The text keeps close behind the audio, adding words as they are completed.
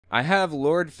I have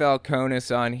Lord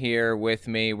Falconis on here with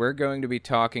me. We're going to be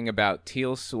talking about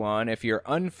Teal Swan. If you're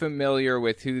unfamiliar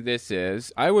with who this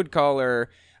is, I would call her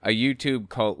a YouTube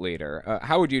cult leader.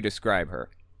 How would you describe her?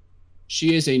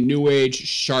 She is a new age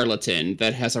charlatan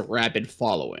that has a rabid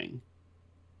following.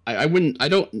 I wouldn't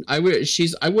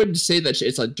say that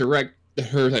it's a direct, that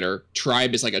her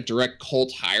tribe is like a direct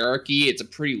cult hierarchy. It's a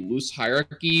pretty loose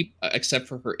hierarchy, except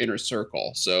for her inner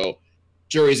circle. So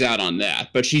jury's out on that,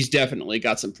 but she's definitely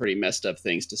got some pretty messed up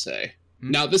things to say.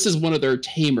 Now, this is one of their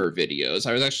tamer videos.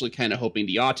 I was actually kind of hoping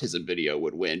the autism video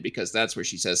would win, because that's where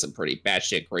she says some pretty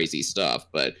batshit crazy stuff,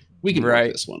 but we can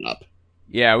work this one up.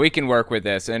 Yeah, we can work with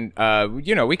this, and,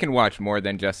 you know, we can watch more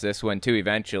than just this one, too,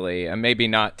 eventually. Maybe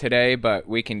not today, but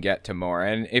we can get to more.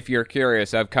 And if you're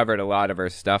curious, I've covered a lot of her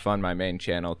stuff on my main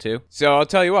channel, too. So I'll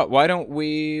tell you what, why don't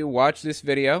we watch this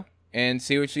video and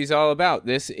see what she's all about?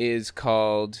 This is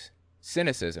called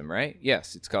Cynicism, right?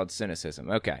 Yes, it's called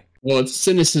Cynicism. Okay. Well, it's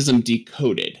cynicism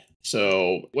decoded.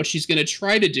 So what she's going to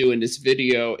try to do in this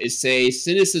video is say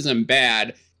cynicism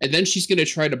bad, and then she's going to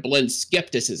try to blend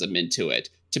skepticism into it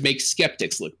to make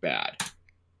skeptics look bad.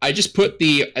 I just put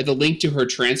the link to her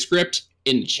transcript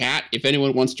in the chat if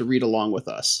anyone wants to read along with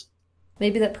us.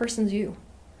 Maybe that person's you,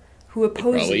 who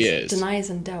opposes, denies,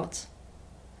 and doubts,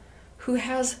 who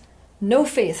has no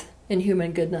faith in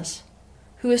human goodness,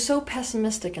 who is so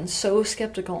pessimistic and so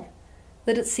skeptical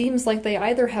that it seems like they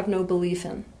either have no belief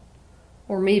in,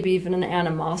 or maybe even an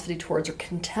animosity towards or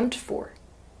contempt for,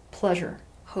 pleasure,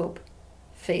 hope,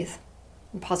 faith,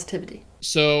 and positivity.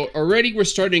 So already we're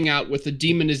starting out with the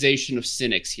demonization of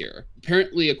cynics here.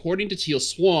 Apparently, according to Teal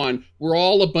Swan, we're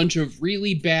all a bunch of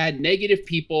really bad, negative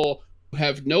people who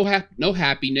have no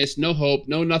happiness, no hope,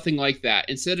 no nothing like that,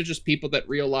 instead of just people that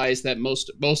realize that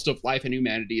most of life and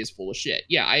humanity is full of shit.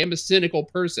 Yeah, I am a cynical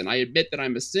person. I admit that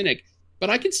I'm a cynic, but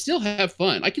I can still have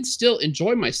fun. I can still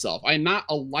enjoy myself. I'm not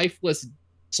a lifeless,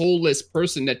 soulless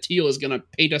person that Teal is going to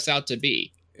paint us out to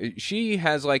be. She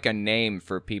has like a name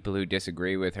for people who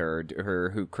disagree with her,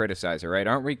 who criticize her, right?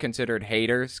 Aren't we considered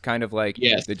haters? Kind of like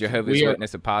the Jehovah's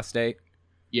Witness apostate?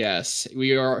 Yes,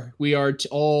 we are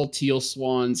all Teal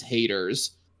Swan's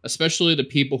haters, especially the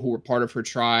people who were part of her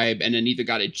tribe and then either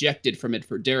got ejected from it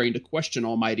for daring to question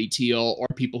Almighty Teal, or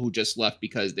people who just left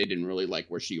because they didn't really like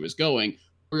where she was going.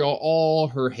 We are all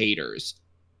her haters.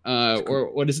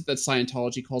 Or what is it that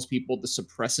Scientology calls people? The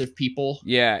suppressive people?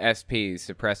 Yeah, SPs,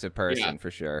 suppressive person, for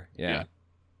sure. Yeah.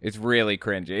 It's really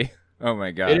cringy. Oh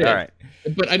my God. All right.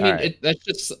 But I mean, that's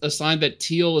just a sign that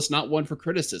Teal is not one for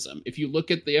criticism. If you look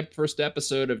at the first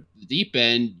episode of The Deep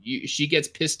End, she gets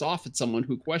pissed off at someone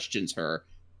who questions her.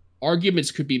 Arguments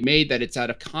could be made that it's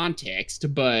out of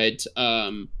context, but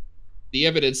the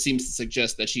evidence seems to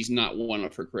suggest that she's not one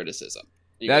for criticism.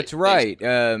 Anyway, that's right.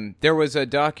 There was a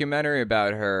documentary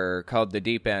about her called The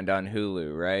Deep End on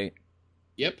Hulu, right?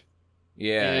 Yep.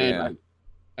 Yeah,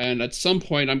 And at some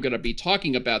point, I'm going to be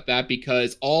talking about that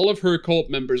because all of her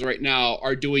cult members right now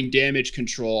are doing damage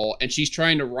control, and she's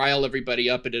trying to rile everybody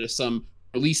up into some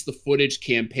release the footage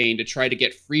campaign to try to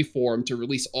get Freeform to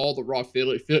release all the raw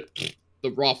footage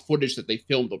that they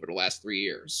filmed over the last 3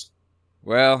 years.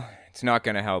 Well, it's not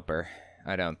going to help her,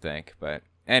 I don't think, but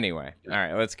anyway. All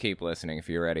right, let's keep listening if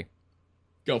you're ready.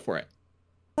 Go for it.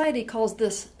 Society calls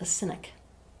this a cynic.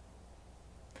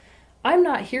 I'm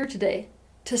not here today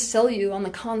to sell you on the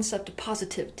concept of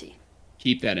positivity.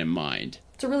 Keep that in mind.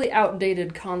 It's a really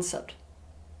outdated concept,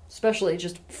 especially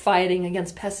just fighting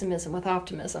against pessimism with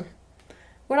optimism.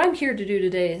 What I'm here to do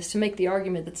today is to make the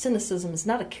argument that cynicism is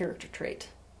not a character trait.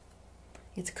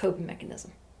 It's a coping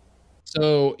mechanism.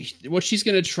 So what she's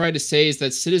going to try to say is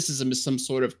that cynicism is some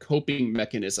sort of coping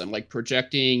mechanism, like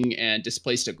projecting and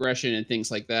displaced aggression and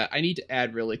things like that. I need to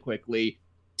add really quickly,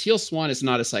 Teal Swan is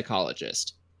not a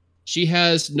psychologist. She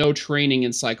has no training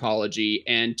in psychology,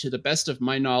 and to the best of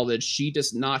my knowledge, she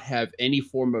does not have any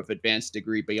form of advanced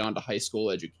degree beyond a high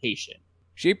school education.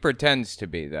 She pretends to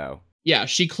be, though. Yeah,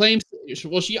 she claims,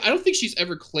 well, I don't think she's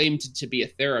ever claimed to be a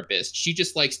therapist. She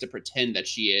just likes to pretend that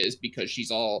she is because she's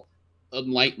all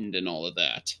enlightened and all of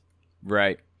that.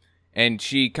 Right. And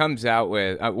she comes out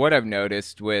with, what I've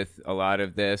noticed with a lot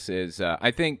of this is,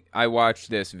 I think I watched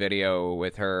this video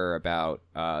with her about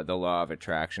the law of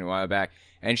attraction a while back,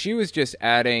 and she was just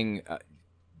adding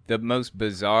the most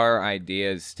bizarre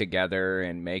ideas together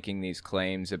and making these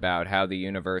claims about how the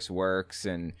universe works,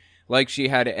 and like she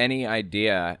had any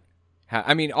idea how,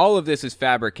 I mean, all of this is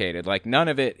fabricated. Like, none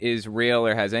of it is real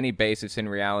or has any basis in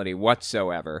reality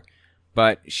whatsoever.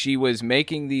 But she was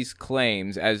making these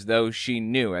claims as though she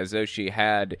knew, as though she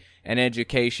had an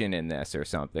education in this or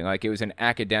something. Like it was an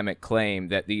academic claim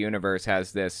that the universe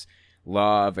has this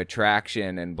law of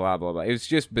attraction and blah, blah, blah. It was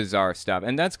just bizarre stuff.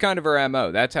 And that's kind of her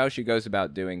MO. That's how she goes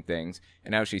about doing things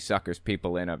and how she suckers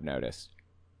people in, I've noticed.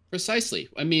 Precisely.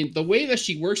 I mean, the way that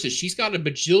she works is she's got a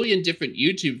bajillion different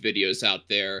YouTube videos out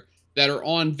there that are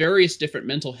on various different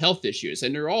mental health issues,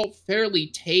 and they're all fairly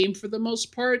tame for the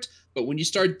most part. But when you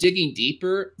start digging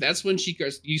deeper, that's when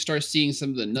you start seeing some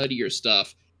of the nuttier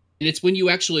stuff. And it's when you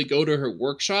actually go to her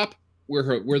workshop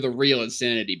where the real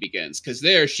insanity begins. Because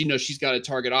there, she knows she's got a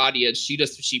target audience.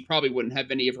 She probably wouldn't have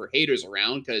any of her haters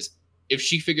around, because if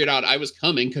she figured out I was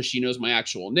coming because she knows my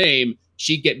actual name,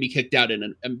 she'd get me kicked out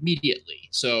immediately.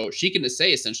 So she can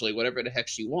say essentially whatever the heck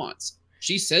she wants.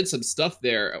 She said some stuff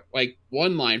there, like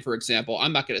one line, for example,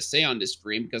 I'm not going to say on this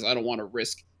stream because I don't want to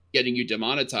risk getting you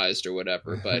demonetized or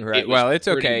whatever. But right. Well, it's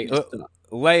okay.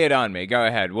 Lay it on me. Go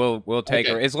ahead. We'll take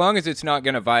her. As long as it's not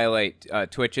going to violate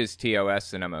Twitch's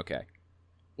TOS, then I'm okay.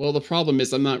 Well, the problem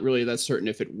is I'm not really that certain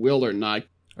if it will or not.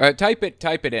 Type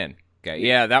it in. Okay.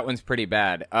 Yeah, that one's pretty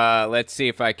bad. Let's see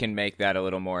if I can make that a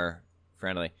little more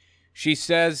friendly. She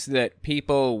says that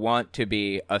people want to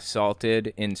be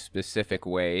assaulted in specific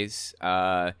ways.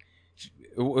 What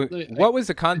was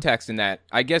the context in that?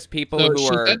 I guess people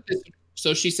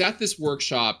So she's at this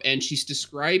workshop, and she's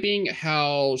describing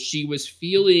how she was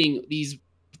feeling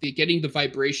getting the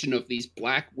vibration of these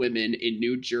black women in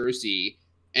New Jersey,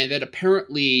 and that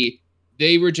apparently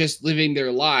they were just living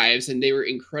their lives, and they were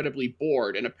incredibly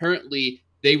bored. And apparently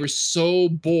they were so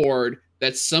bored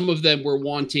that some of them were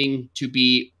wanting to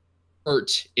be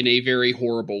hurt in a very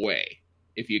horrible way,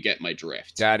 if you get my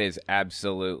drift. That is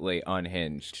absolutely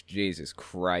unhinged. Jesus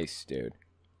Christ, dude.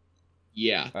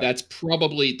 Yeah, that's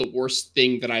probably the worst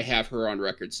thing that I have her on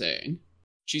record saying.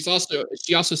 She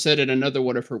also said in another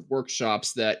one of her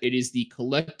workshops that it is the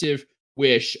collective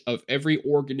wish of every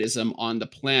organism on the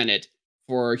planet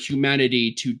for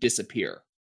humanity to disappear.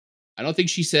 I don't think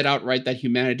she said outright that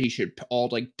humanity should all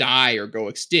die or go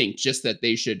extinct, just that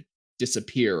they should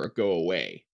disappear or go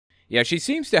away. Yeah, she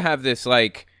seems to have this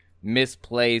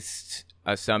misplaced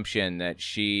assumption that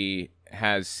she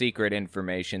has secret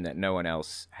information that no one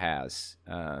else has.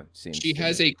 She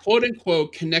has a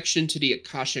quote-unquote connection to the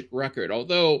Akashic record,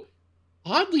 although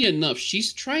oddly enough,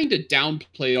 she's trying to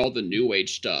downplay all the New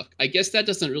Age stuff. I guess that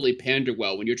doesn't really pander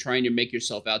well when you're trying to make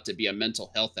yourself out to be a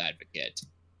mental health advocate.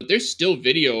 But there's still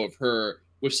video of her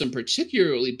with some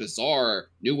particularly bizarre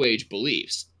New Age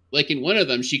beliefs. Like in one of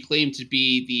them, she claimed to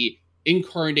be the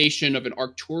incarnation of an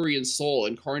Arcturian soul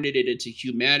incarnated into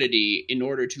humanity in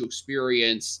order to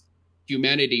experience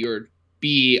humanity or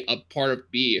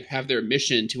have their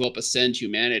mission to help ascend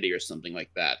humanity or something like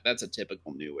that. That's a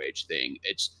typical New Age thing.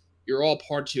 You're all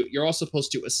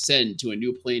supposed to ascend to a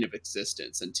new plane of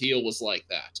existence, and Teal was like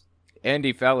that.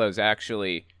 Andy Fellows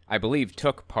actually, I believe,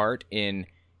 took part in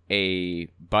a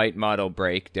bite model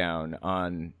breakdown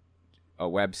on a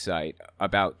website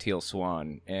about Teal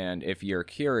Swan, and if you're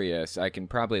curious, I can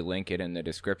probably link it in the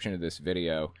description of this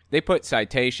video. They put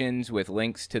citations with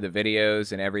links to the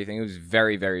videos and everything. It was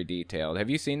very, very detailed.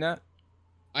 Have you seen that?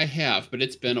 I have, but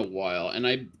it's been a while, and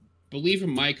I believe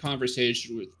in my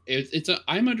conversation with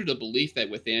I'm under the belief that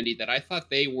with Andy that I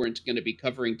thought they weren't going to be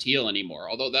covering Teal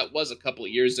anymore, although that was a couple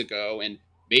of years ago, and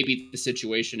maybe the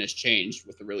situation has changed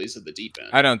with the release of The Deep End.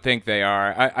 I don't think they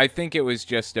are. I think it was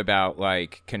just about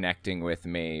connecting with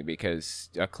me because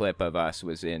a clip of us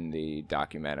was in the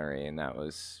documentary, and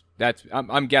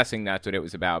I'm guessing that's what it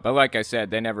was about. But like I said,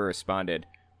 they never responded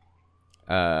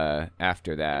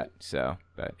after that. So,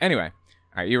 but anyway,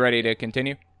 are you ready to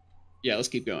continue? Yeah, let's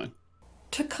keep going.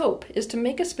 To cope is to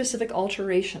make a specific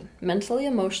alteration, mentally,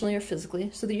 emotionally, or physically,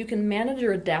 so that you can manage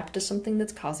or adapt to something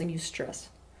that's causing you stress.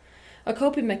 A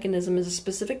coping mechanism is a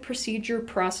specific procedure,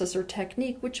 process, or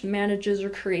technique which manages or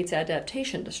creates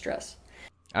adaptation to stress.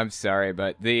 I'm sorry,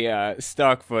 but the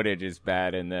stock footage is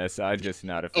bad in this. I'm just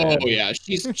not a fan. Oh yeah,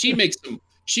 she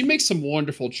makes some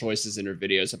wonderful choices in her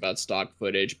videos about stock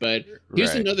footage. But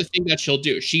here's another thing that she'll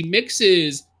do: she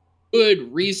mixes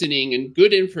good reasoning and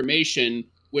good information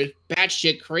with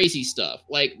batshit crazy stuff.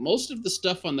 Like most of the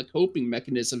stuff on the coping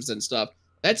mechanisms and stuff,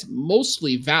 that's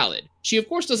mostly valid. She, of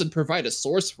course, doesn't provide a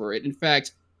source for it. In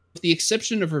fact, with the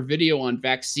exception of her video on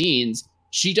vaccines,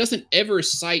 she doesn't ever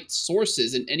cite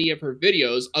sources in any of her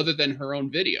videos other than her own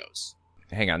videos.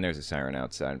 Hang on, there's a siren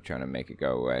outside. I'm trying to make it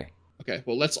go away. Okay,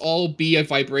 well, let's all be a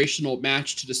vibrational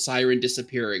match to the siren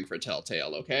disappearing for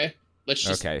Telltale, okay? Let's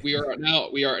just, okay. We are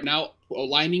now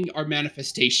aligning our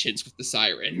manifestations with the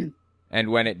siren. And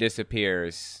when it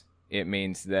disappears, it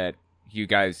means that you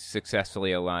guys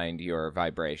successfully aligned your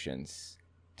vibrations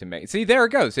to make... See, there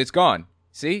it goes. It's gone.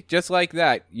 See? Just like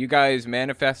that. You guys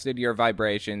manifested your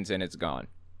vibrations and it's gone.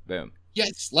 Boom.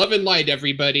 Yes, love and light,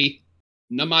 everybody.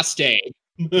 Namaste.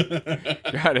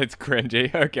 God, it's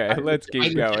cringy. Okay, let's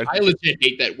keep going. I legit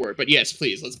hate that word, but yes,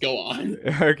 please, let's go on.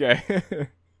 Okay.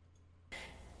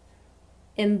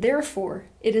 And therefore,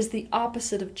 it is the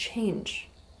opposite of change.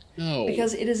 No.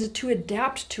 Because it is to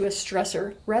adapt to a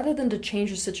stressor rather than to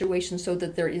change a situation so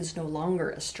that there is no longer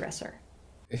a stressor.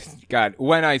 God,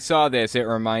 when I saw this, it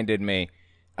reminded me.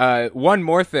 One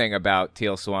more thing about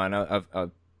Teal Swan,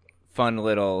 a fun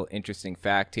little interesting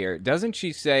fact here. Doesn't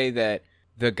she say that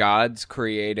the gods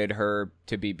created her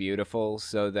to be beautiful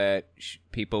so that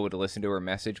people would listen to her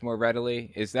message more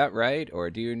readily? Is that right? Or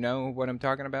do you know what I'm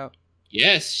talking about?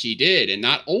 Yes, she did. And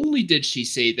not only did she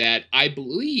say that, I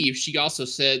believe she also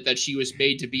said that she was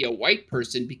made to be a white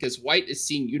person because white is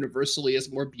seen universally as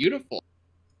more beautiful.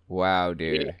 Wow,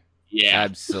 dude. Yeah.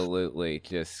 Absolutely.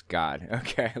 Just God.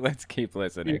 Okay, let's keep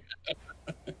listening.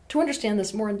 To understand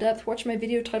this more in depth, watch my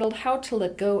video titled How to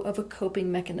Let Go of a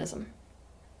Coping Mechanism.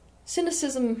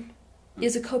 Cynicism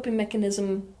is a coping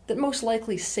mechanism that most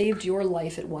likely saved your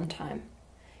life at one time.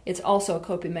 It's also a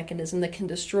coping mechanism that can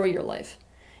destroy your life.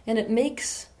 And it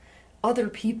makes other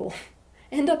people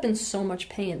end up in so much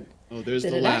pain that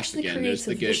it actually creates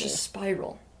a vicious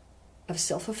spiral of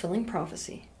self-fulfilling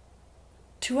prophecy.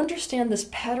 To understand this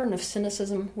pattern of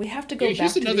cynicism, we have to go back to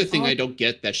here's another thing I don't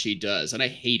get that she does, and I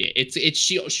hate it.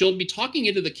 She'll be talking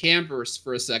into the camera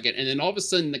for a second, and then all of a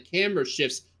sudden the camera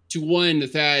shifts to one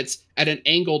that's at an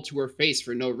angle to her face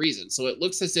for no reason. So it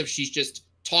looks as if she's just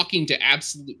talking to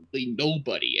absolutely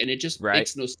nobody, and it just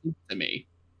makes no sense to me.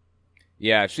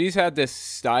 Yeah, she's had this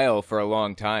style for a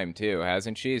long time, too,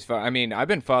 hasn't she? I mean, I've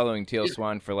been following Teal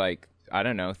Swan for, like, I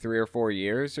don't know, 3 or 4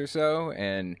 years or so,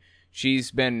 and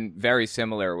she's been very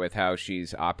similar with how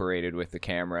she's operated with the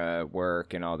camera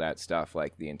work and all that stuff,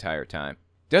 like, the entire time.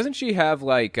 Doesn't she have,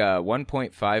 like,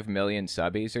 1.5 million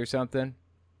subbies or something?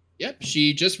 Yep,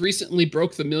 she just recently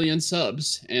broke the 1 million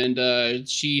subs, and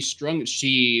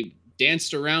she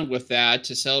danced around with that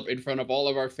to celebrate in front of all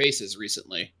of our faces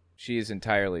recently. She is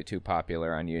entirely too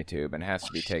popular on YouTube and has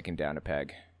to be taken down a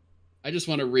peg. I just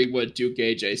want to read what Duke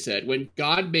AJ said. When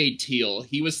God made Teal,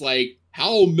 he was like,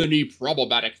 how many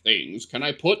problematic things can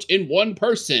I put in one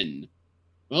person?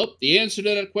 Well, the answer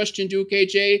to that question, Duke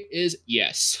AJ, is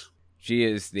yes. She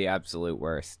is the absolute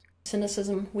worst.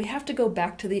 Cynicism, we have to go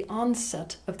back to the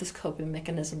onset of this coping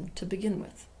mechanism to begin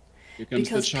with. Here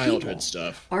comes the childhood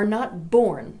stuff. Are not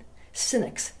born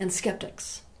cynics and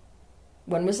skeptics.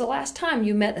 When was the last time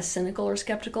you met a cynical or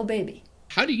skeptical baby?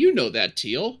 How do you know that,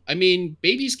 Teal? I mean,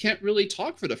 babies can't really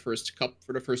talk for the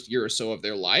first year or so of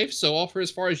their life. So, for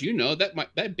as far as you know,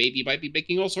 that baby might be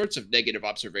making all sorts of negative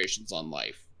observations on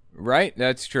life. Right,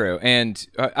 that's true. And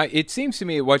it seems to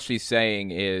me what she's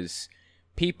saying is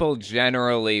people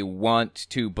generally want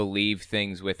to believe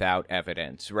things without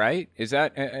evidence, right?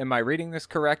 Am I reading this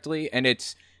correctly? And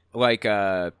it's like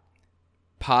a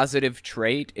positive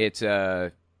trait. It's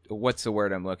what's the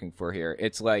word I'm looking for here?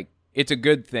 It's like, it's a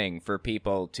good thing for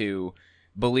people to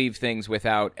believe things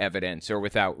without evidence or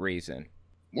without reason.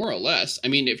 More or less. I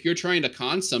mean, if you're trying to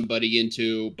con somebody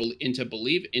into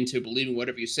believing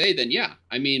whatever you say, then yeah.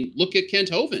 I mean, look at Kent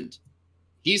Hovind.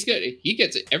 He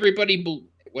gets it. Everybody,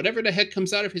 whatever the heck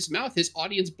comes out of his mouth, his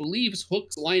audience believes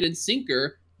hook, line, and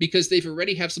sinker because they've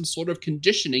already have some sort of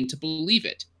conditioning to believe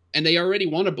it. And they already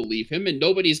want to believe him, and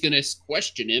nobody's going to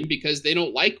question him because they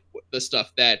don't like the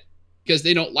stuff that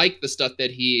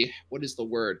he, what is the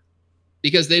word?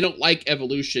 Because they don't like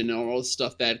evolution and all the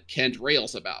stuff that Kent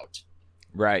rails about.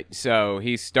 Right. So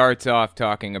he starts off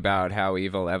talking about how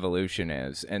evil evolution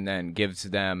is and then gives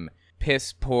them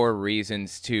piss poor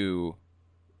reasons to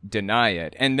deny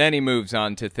it. And then he moves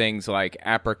on to things like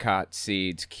apricot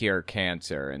seeds cure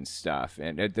cancer and stuff.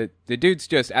 And the dude's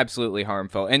just absolutely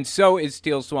harmful. And so is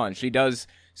Teal Swan. She does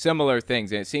similar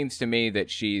things. And it seems to me that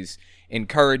she's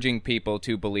encouraging people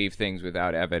to believe things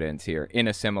without evidence here in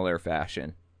a similar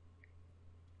fashion.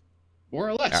 More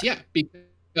or less, yeah.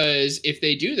 Because if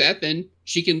they do that, then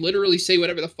she can literally say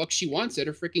whatever the fuck she wants at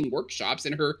her freaking workshops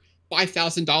and her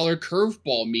 $5,000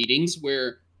 curveball meetings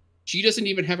where she doesn't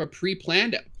even have a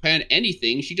plan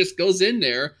anything. She just goes in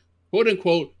there, quote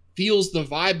unquote, feels the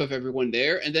vibe of everyone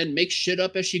there, and then makes shit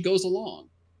up as she goes along.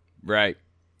 Right.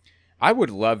 I would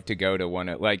love to go to one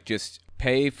of, like, just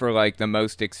pay for, like, the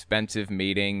most expensive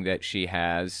meeting that she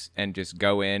has and just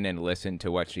go in and listen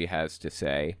to what she has to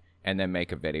say and then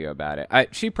make a video about it.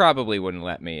 She probably wouldn't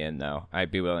let me in, though.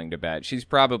 I'd be willing to bet. She's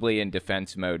probably in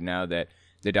defense mode now that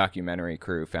the documentary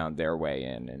crew found their way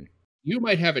in. And you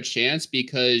might have a chance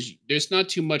because there's not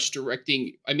too much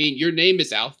directing. I mean, your name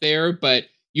is out there, but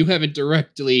you haven't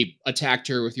directly attacked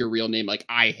her with your real name like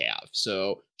I have.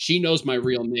 So she knows my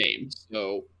real name.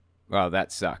 So, well,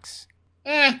 that sucks.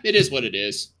 It is what it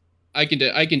is. I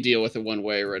can deal with it one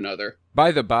way or another.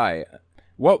 By the by,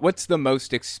 what's the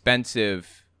most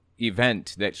expensive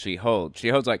event that she holds? She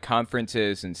holds like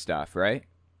conferences and stuff, right?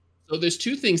 So there's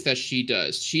two things that she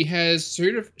does. She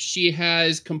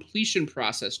has completion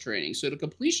process training. So the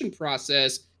completion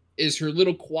process is her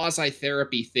little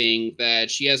quasi-therapy thing that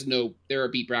she has no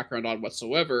therapy background on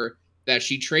whatsoever, that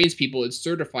she trains people and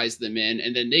certifies them in,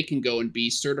 and then they can go and be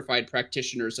certified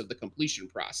practitioners of the completion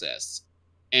process.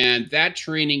 And that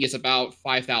training is about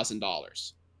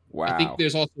 $5,000. Wow. I think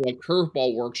there's also a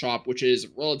curveball workshop, which is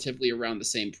relatively around the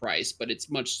same price, but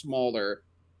it's much smaller.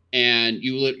 And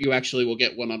you actually will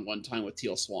get one-on-one time with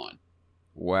Teal Swan.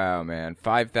 Wow, man.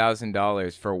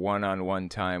 $5,000 for one-on-one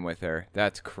time with her.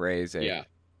 That's crazy. Yeah.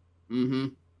 Mm-hmm.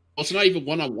 Well, it's not even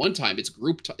one-on-one time. It's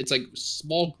it's like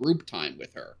small group time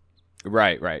with her.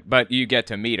 Right. But you get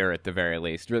to meet her at the very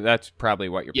least. That's probably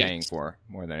what you're paying for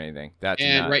more than anything. That's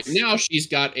and nuts. Right now she's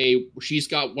got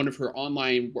one of her her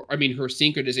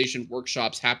synchronization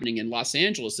workshops happening in Los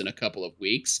Angeles in a couple of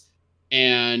weeks,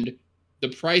 and the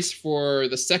price for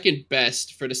the second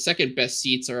best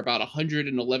seats are about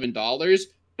 $111,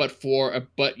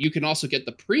 but you can also get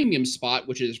the premium spot,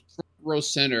 which is front row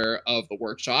center of the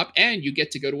workshop, and you get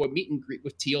to go to a meet and greet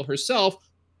with Teal herself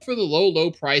for the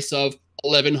low price of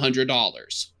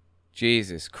 $1,100.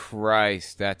 Jesus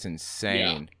Christ, that's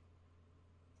insane.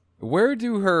 Yeah. Where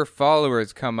do her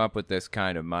followers come up with this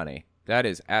kind of money? That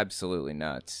is absolutely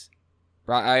nuts.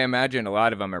 I imagine a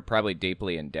lot of them are probably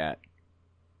deeply in debt.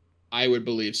 I would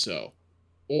believe so.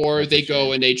 Or they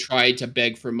go and they try to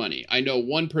beg for money. I know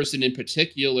one person in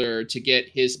particular, to get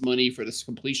his money for this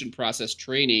completion process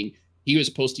training, he was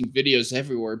posting videos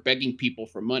everywhere begging people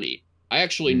for money. I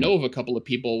actually know of a couple of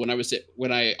people when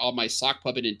I on my sock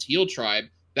puppet and Teal tribe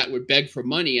that would beg for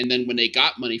money, and then when they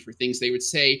got money for things, they would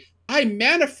say, "I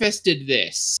manifested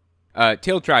this."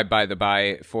 Teal tribe, by the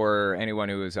by, for anyone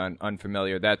who is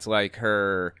unfamiliar, that's like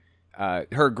her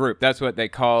group. That's what they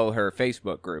call her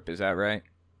Facebook group. Is that right?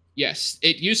 Yes,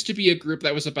 it used to be a group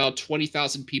that was about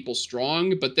 20,000 people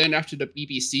strong, but then after the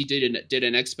BBC did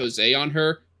an expose on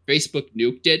her, Facebook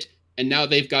nuked it. And now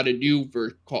they've got a new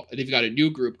group called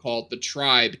the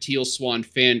Tribe Teal Swan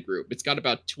Fan Group. It's got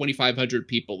about 2,500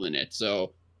 people in it,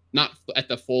 so not at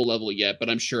the full level yet, but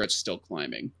I'm sure it's still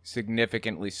climbing.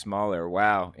 Significantly smaller.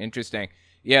 Wow, interesting.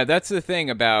 Yeah, that's the thing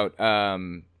about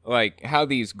like how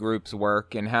these groups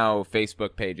work and how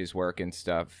Facebook pages work and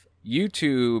stuff.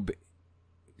 YouTube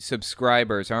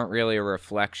subscribers aren't really a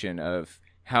reflection of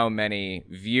how many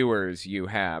viewers you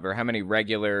have or how many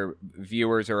regular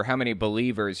viewers or how many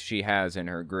believers she has in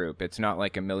her group. It's not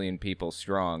like 1 million people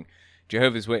strong.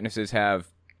 Jehovah's Witnesses have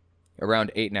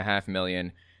around 8.5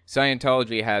 million.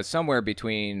 Scientology has somewhere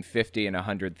between 50 and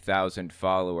 100,000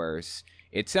 followers.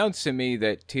 It sounds to me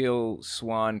that Teal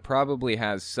Swan probably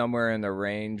has somewhere in the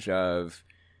range of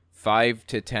 5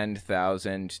 to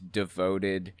 10,000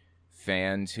 devoted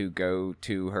fans who go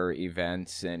to her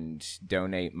events and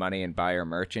donate money and buy her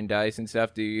merchandise and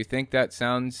stuff. Do you think that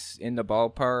sounds in the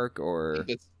ballpark, or?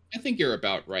 I think you're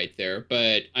about right there.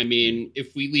 But I mean,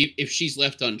 if she's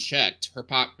left unchecked, her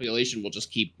population will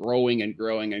just keep growing and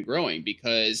growing and growing,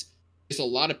 because there's a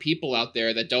lot of people out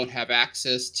there that don't have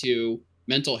access to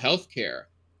mental health care.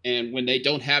 And when they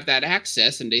don't have that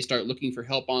access and they start looking for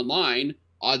help online,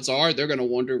 odds are they're going to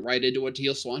wander right into a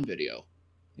Teal Swan video.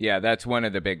 Yeah, that's one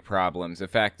of the big problems. The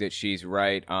fact that she's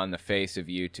right on the face of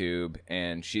YouTube,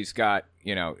 and she's got,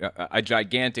 a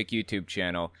gigantic YouTube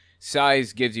channel.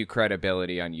 Size gives you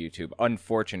credibility on YouTube.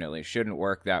 Unfortunately, shouldn't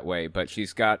work that way, but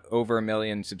she's got over 1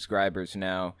 million subscribers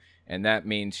now, and that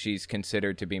means she's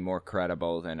considered to be more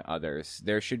credible than others.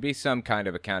 There should be some kind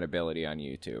of accountability on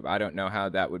YouTube. I don't know how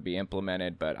that would be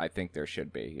implemented, but I think there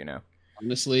should be,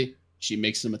 Honestly, she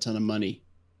makes them a ton of money.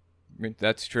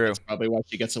 That's true. That's probably why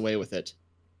she gets away with it.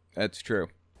 That's true.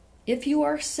 If you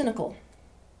are cynical,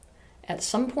 at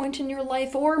some point in your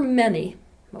life, or many,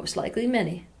 most likely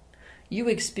many, you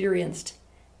experienced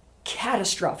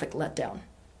catastrophic letdown.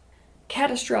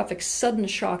 Catastrophic sudden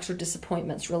shocks or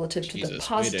disappointments relative to the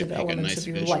positive elements of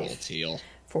your life. Teal.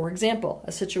 For example,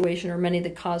 a situation or many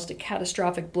that caused a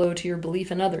catastrophic blow to your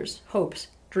belief in others, hopes,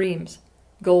 dreams,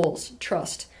 goals,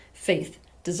 trust, faith,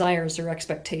 desires, or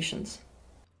expectations.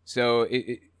 So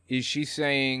is she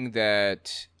saying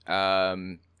that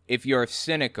if you're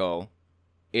cynical,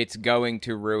 it's going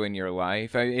to ruin your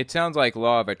life? It sounds like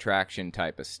law of attraction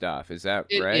type of stuff. Is that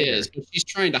right? It is, but she's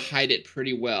trying to hide it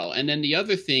pretty well. And then the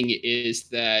other thing is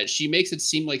that she makes it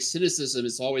seem like cynicism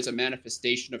is always a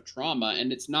manifestation of trauma,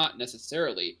 and it's not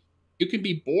necessarily. You can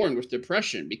be born with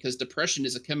depression, because depression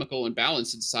is a chemical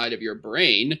imbalance inside of your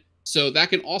brain, so that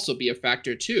can also be a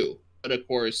factor too. But of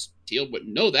course, Teal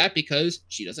wouldn't know that because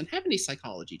she doesn't have any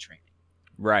psychology training.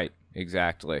 Right,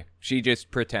 exactly. She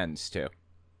just pretends to.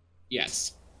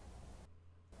 Yes.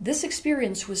 This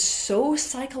experience was so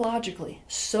psychologically,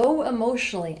 so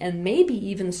emotionally, and maybe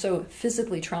even so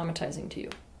physically traumatizing to you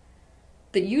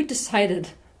that you decided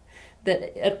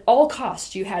that at all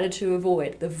costs you had to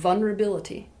avoid the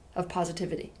vulnerability of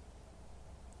positivity.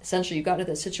 Essentially, you got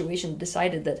into that situation and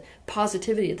decided that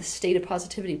positivity, the state of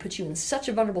positivity, puts you in such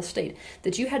a vulnerable state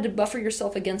that you had to buffer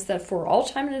yourself against that for all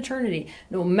time and eternity,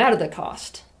 no matter the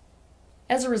cost.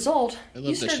 As a result, I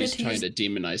love that she's trying to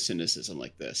demonize cynicism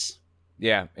like this.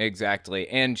 Yeah, exactly.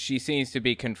 And she seems to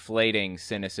be conflating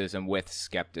cynicism with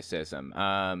skepticism.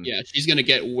 Yeah, she's going to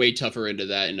get way tougher into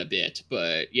that in a bit.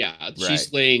 But yeah,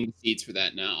 she's laying the seeds for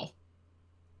that now.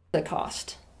 The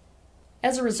cost.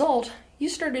 As a result, you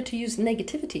started to use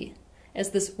negativity as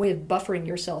this way of buffering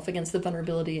yourself against the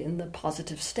vulnerability in the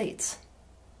positive states.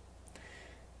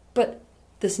 But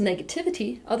this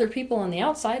negativity, other people on the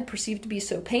outside perceive to be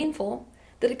so painful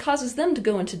that it causes them to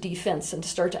go into defense and to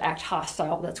start to act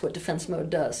hostile. That's what defense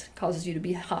mode does. It causes you to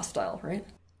be hostile, right?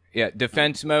 Yeah,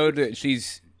 defense mode,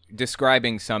 she's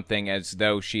describing something as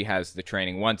though she has the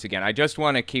training. Once again, I just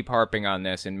want to keep harping on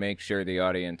this and make sure the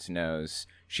audience knows.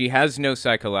 She has no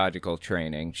psychological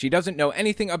training. She doesn't know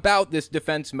anything about this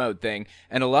defense mode thing.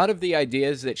 And a lot of the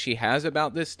ideas that she has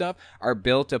about this stuff are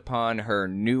built upon her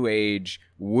new age,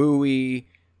 wooey,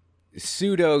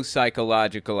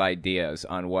 pseudo-psychological ideas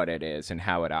on what it is and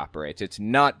how it operates. It's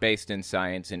not based in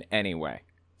science in any way,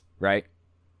 right?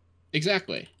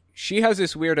 Exactly. She has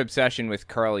this weird obsession with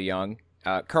Carl Jung.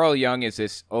 Carl Jung is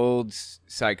this old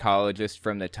psychologist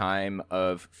from the time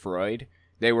of Freud.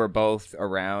 They were both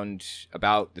around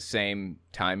about the same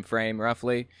time frame,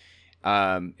 roughly.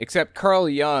 Except Carl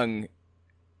Jung,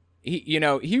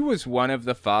 he was one of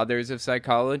the fathers of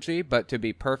psychology, but to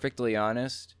be perfectly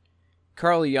honest,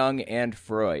 Carl Jung and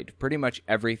Freud, pretty much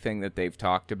everything that they've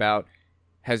talked about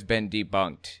has been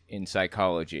debunked in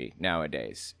psychology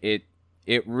nowadays. It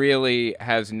really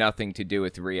has nothing to do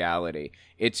with reality.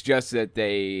 It's just that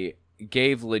they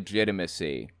gave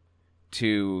legitimacy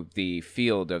to the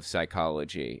field of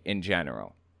psychology in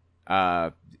general.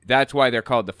 That's why they're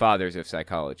called the fathers of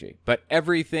psychology. But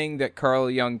everything that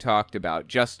Carl Jung talked about,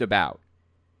 just about,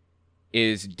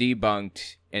 is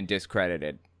debunked and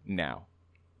discredited now.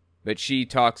 But she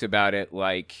talks about it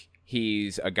like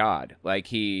he's a god, like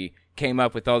he came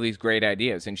up with all these great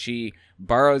ideas, and she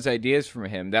borrows ideas from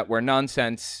him that were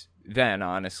nonsense then,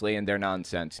 honestly, and they're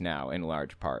nonsense now in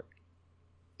large part.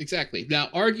 Exactly. Now,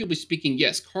 arguably speaking,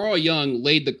 yes, Carl Jung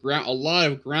laid a lot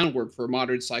of groundwork for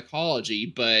modern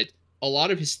psychology, but a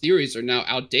lot of his theories are now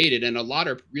outdated, and a lot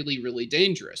are really, really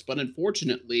dangerous. But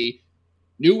unfortunately,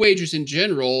 New Agers in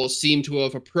general seem to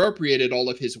have appropriated all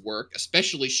of his work,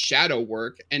 especially shadow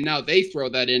work, and now they throw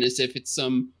that in as if it's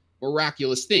some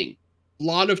miraculous thing. A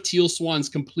lot of Teal Swan's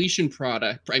completion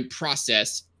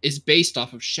process is based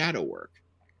off of shadow work.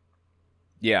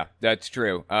 Yeah, that's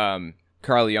true.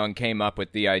 Carl Jung came up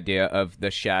with the idea of the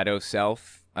shadow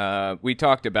self. We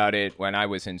talked about it when I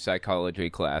was in psychology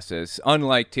classes.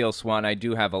 Unlike Teal Swan, I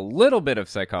do have a little bit of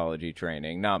psychology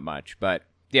training, not much, but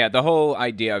yeah, the whole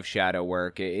idea of shadow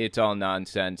work, it's all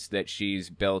nonsense that she's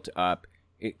built up.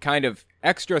 Kind of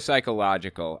extra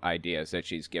psychological ideas that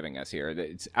she's giving us here.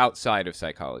 It's outside of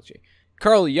psychology.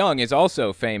 Carl Jung is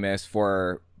also famous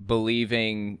for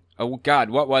believing, oh God,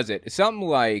 what was it? Something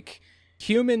like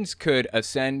humans could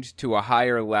ascend to a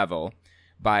higher level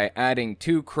by adding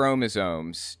 2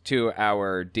 chromosomes to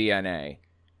our DNA.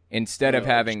 Instead of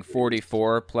having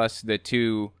 44 plus the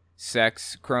 2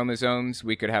 sex chromosomes,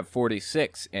 we could have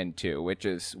 46 and 2, which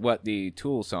is what the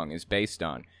Tool song is based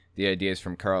on, the ideas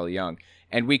from Carl Jung.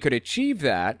 And we could achieve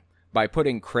that by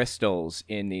putting crystals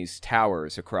in these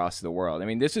towers across the world. I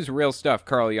mean, this is real stuff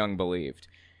Carl Jung believed.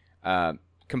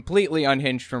 Completely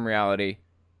unhinged from reality,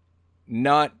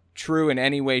 not true in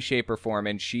any way, shape, or form,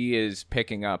 and she is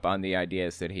picking up on the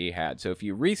ideas that he had. So if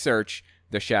you research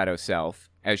the shadow self,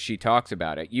 as she talks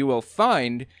about it, you will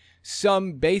find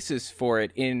some basis for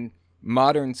it in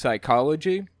modern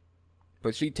psychology,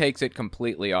 but she takes it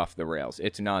completely off the rails.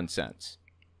 It's nonsense.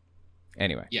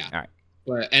 Anyway. Yeah. All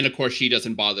right. And of course, she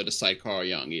doesn't bother to cite Carl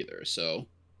Jung either, so.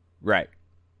 Right.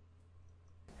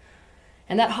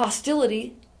 And that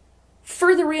hostility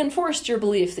further reinforced your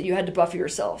belief that you had to buffer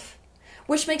yourself,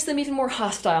 which makes them even more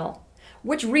hostile,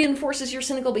 which reinforces your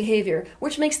cynical behavior,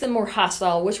 which makes them more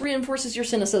hostile, which reinforces your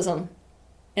cynicism.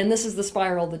 And this is the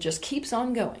spiral that just keeps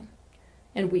on going,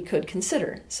 and we could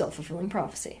consider self-fulfilling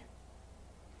prophecy.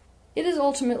 It is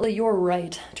ultimately your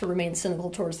right to remain cynical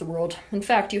towards the world. In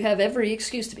fact, you have every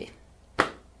excuse to be.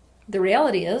 The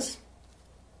reality is,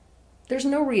 There's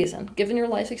no reason, given your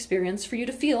life experience, for you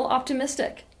to feel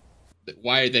optimistic.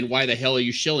 Why the hell are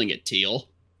you shilling it, Teal?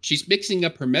 She's mixing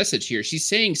up her message here. She's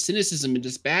saying cynicism is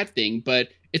this bad thing, but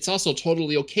it's also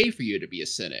totally okay for you to be a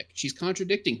cynic. She's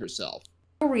contradicting herself.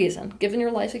 No reason, given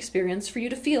your life experience, for you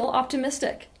to feel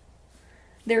optimistic.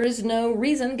 There is no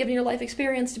reason, given your life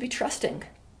experience, to be trusting.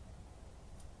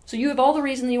 So you have all the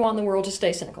reason you want in the world to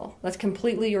stay cynical. That's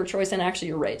completely your choice, and actually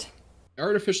you're right.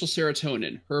 Artificial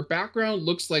serotonin. Her background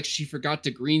looks like she forgot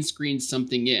to green screen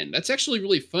something in. That's actually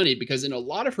really funny because in a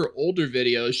lot of her older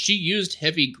videos, she used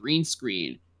heavy green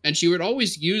screen. And she would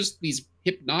always use these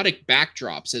hypnotic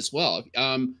backdrops as well.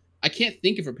 I can't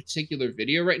think of a particular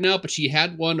video right now, but she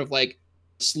had one of like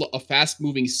a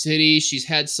fast-moving city. She's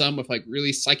had some with like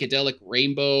really psychedelic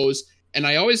rainbows. And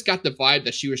I always got the vibe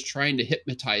that she was trying to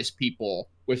hypnotize people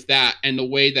with that and the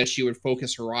way that she would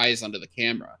focus her eyes onto the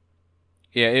camera.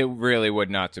 Yeah, it really would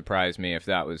not surprise me if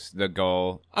that was the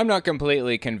goal. I'm not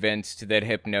completely convinced that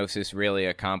hypnosis really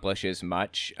accomplishes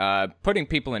much. Putting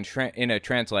people in a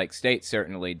trance-like state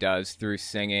certainly does through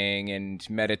singing and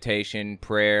meditation,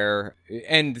 prayer,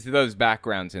 and those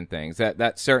backgrounds and things.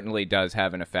 That certainly does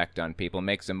have an effect on people.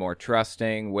 Makes them more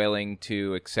trusting, willing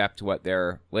to accept what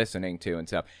they're listening to and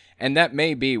stuff. And that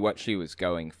may be what she was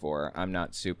going for. I'm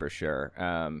not super sure.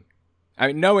 I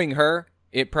mean, knowing her,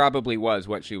 it probably was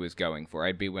what she was going for.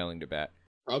 I'd be willing to bet.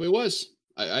 Probably was.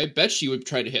 I bet she would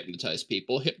try to hypnotize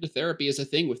people. Hypnotherapy is a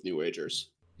thing with New Agers.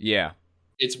 Yeah.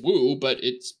 It's woo, but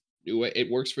it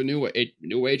works for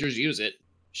New Agers use it.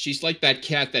 She's like that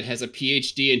cat that has a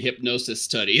PhD in hypnosis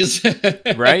studies.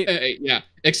 Right? Yeah,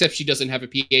 except she doesn't have a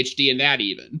PhD in that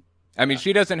even. I mean,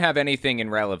 she doesn't have anything in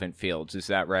relevant fields. Is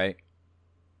that right?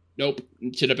 Nope.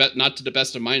 Not to the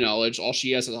best of my knowledge. All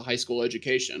she has is a high school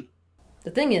education. The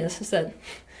thing is that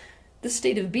this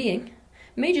state of being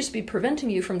may just be preventing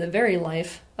you from the very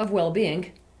life of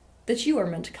well-being that you are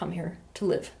meant to come here to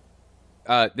live.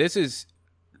 This is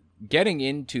getting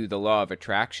into the law of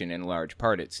attraction in large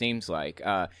part, it seems like.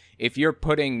 If you're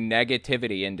putting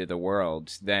negativity into the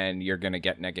world, then you're going to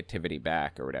get negativity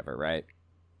back or whatever, right?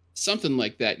 Something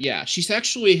like that, yeah. She's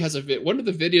actually has one of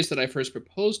the videos that I first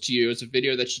proposed to you is a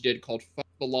video that she did called Fuck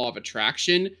the Law of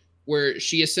Attraction, where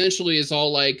she essentially is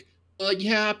all like,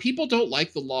 yeah, people don't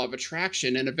like the law of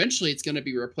attraction, and eventually it's going to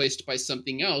be replaced by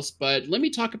something else, but let me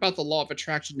talk about the law of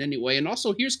attraction anyway, and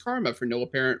also here's karma for no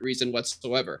apparent reason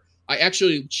whatsoever. I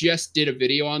actually just did a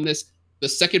video on this. The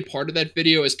second part of that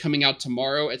video is coming out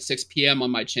tomorrow at 6 p.m. on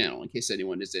my channel, in case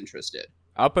anyone is interested.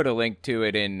 I'll put a link to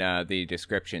it in the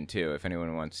description, too, if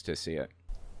anyone wants to see it.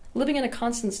 Living in a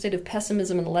constant state of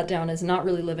pessimism and letdown is not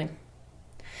really living.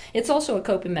 It's also a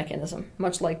coping mechanism,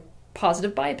 much like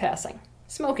positive bypassing.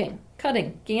 Smoking,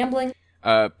 cutting, gambling.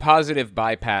 Positive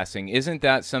bypassing. Isn't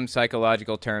that some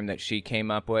psychological term that she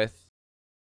came up with?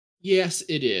 Yes,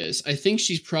 it is. I think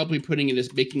she's probably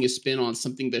making a spin on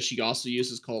something that she also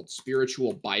uses called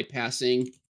spiritual bypassing.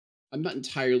 I'm not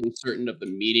entirely certain of the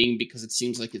meaning because it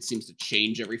seems to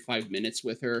change every 5 minutes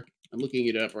with her. I'm looking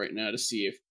it up right now to see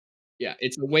if... Yeah,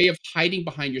 it's a way of hiding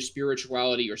behind your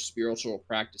spirituality or spiritual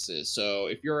practices. So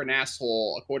if you're an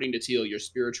asshole, according to Teal, you're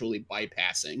spiritually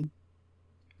bypassing.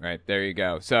 Right, there you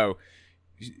go. So,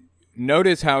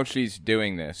 notice how she's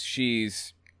doing this.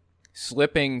 She's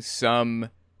slipping some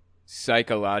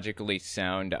psychologically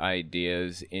sound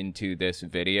ideas into this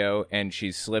video, and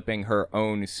she's slipping her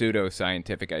own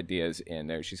pseudoscientific ideas in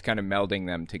there. She's kind of melding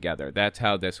them together. That's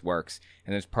how this works,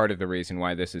 and that's part of the reason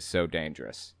why this is so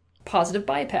dangerous. Positive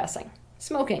bypassing,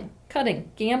 smoking,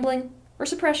 cutting, gambling, or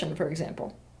suppression, for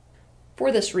example.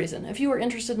 For this reason, if you are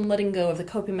interested in letting go of the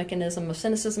coping mechanism of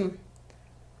cynicism,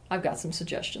 I've got some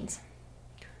suggestions.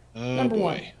 Number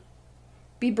one,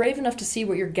 be brave enough to see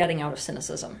what you're getting out of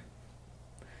cynicism.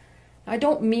 I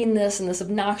don't mean this in this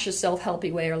obnoxious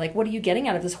self-helpy way or like, what are you getting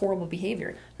out of this horrible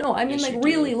behavior? No, I mean yes, like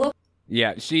really look.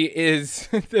 Yeah, she is.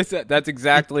 That's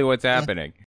exactly what's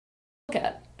happening. Look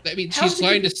at. I mean, she's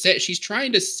trying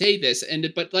to say this,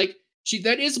 but like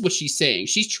that is what she's saying.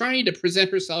 She's trying to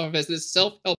present herself as this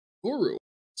self-help guru.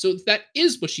 So that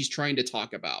is what she's trying to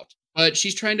talk about. But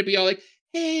she's trying to be all like,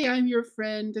 hey, I'm your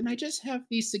friend, and I just have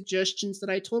these suggestions that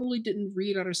I totally didn't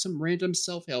read out of some random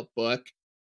self-help book.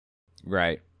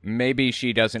 Right. Maybe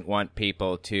she doesn't want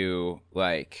people to,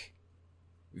 like,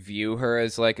 view her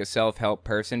as, like, a self-help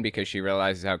person because she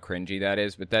realizes how cringy that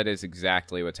is, but that is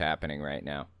exactly what's happening right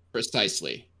now.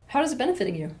 Precisely. How is it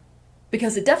benefiting you?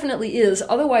 Because it definitely is,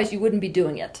 otherwise you wouldn't be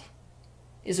doing it.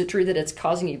 Is it true that it's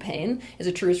causing you pain? Is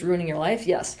it true it's ruining your life?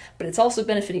 Yes. But it's also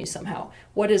benefiting you somehow.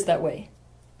 What is that way?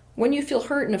 When you feel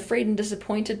hurt and afraid and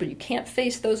disappointed, but you can't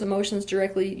face those emotions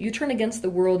directly, you turn against the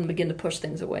world and begin to push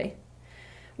things away.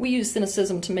 We use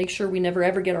cynicism to make sure we never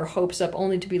ever get our hopes up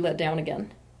only to be let down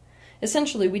again.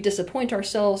 Essentially, we disappoint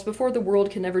ourselves before the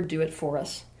world can ever do it for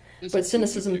us. But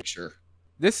cynicism...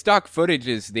 This stock footage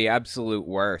is the absolute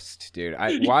worst, dude.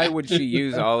 Why would she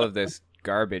use all of this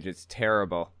garbage? It's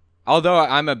terrible. Although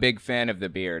I'm a big fan of the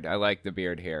beard. I like the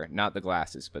beard here. Not the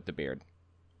glasses, but the beard.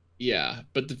 Yeah,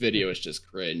 but the video is just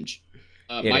cringe.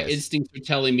 My instincts are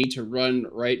telling me to run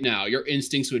right now. Your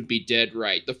instincts would be dead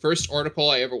right. The first article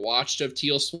I ever watched of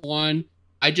Teal Swan,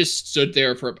 I just sat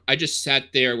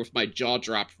there with my jaw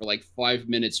dropped for like 5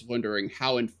 minutes wondering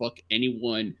how in fuck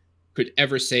anyone could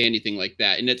ever say anything like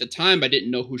that. And at the time, I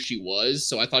didn't know who she was,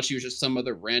 so I thought she was just some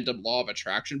other random law of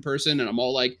attraction person, and I'm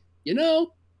all like,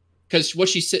 because what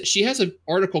she said, she has an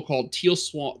article called Teal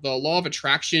Swan, The Law of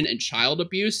Attraction and Child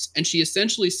Abuse, and she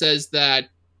essentially says that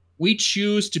we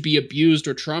choose to be abused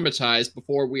or traumatized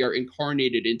before we are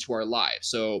incarnated into our lives.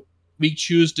 So we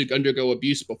choose to undergo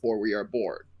abuse before we are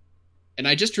born. And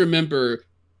I just remember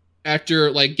after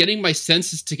like getting my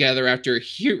senses together after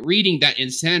reading that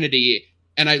insanity,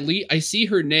 and I see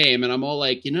her name and I'm all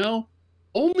like,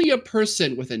 only a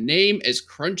person with a name as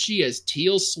crunchy as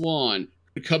Teal Swan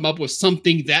could come up with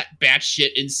something that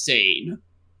batshit insane.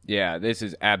 Yeah, this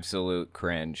is absolute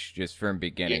cringe, just from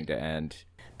beginning to end.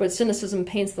 But cynicism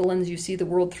paints the lens you see the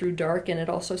world through dark, and it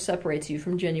also separates you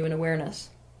from genuine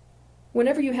awareness.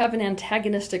 Whenever you have an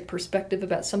antagonistic perspective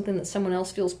about something that someone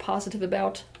else feels positive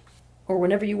about, or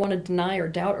whenever you want to deny or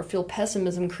doubt or feel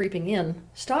pessimism creeping in,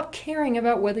 stop caring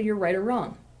about whether you're right or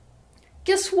wrong.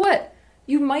 Guess what?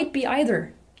 You might be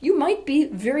either. You might be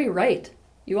very right.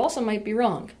 You also might be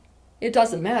wrong. It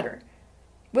doesn't matter.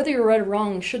 Whether you're right or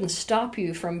wrong shouldn't stop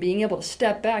you from being able to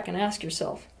step back and ask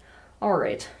yourself, all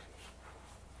right,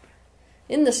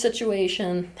 in this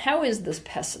situation, how is this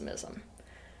pessimism?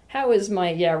 How is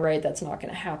my, yeah, right, that's not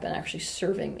going to happen, actually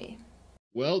serving me?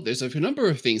 Well, there's a number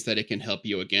of things that it can help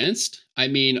you against. I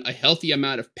mean, a healthy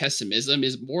amount of pessimism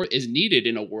is needed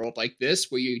in a world like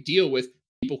this, where you deal with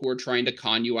people who are trying to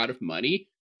con you out of money,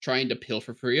 trying to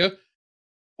pilfer for you,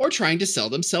 or trying to sell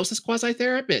themselves as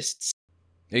quasi-therapists.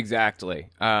 Exactly.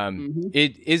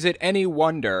 Is it any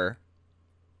wonder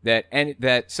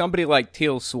that somebody like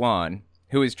Teal Swan,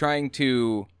 who is trying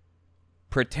to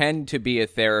pretend to be a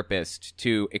therapist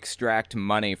to extract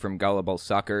money from gullible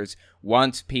suckers,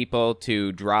 wants people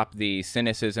to drop the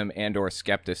cynicism and or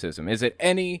skepticism? Is it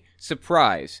any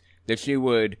surprise that she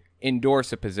would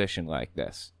endorse a position like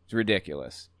this? It's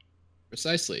ridiculous.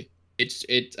 Precisely.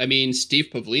 I mean, Steve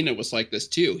Pavlina was like this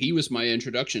too. He was my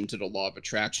introduction to the law of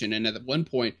attraction, and at one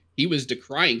point he was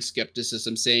decrying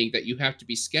skepticism, saying that you have to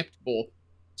be skeptical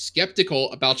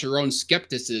about your own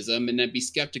skepticism and then be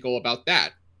skeptical about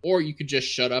that. Or you could just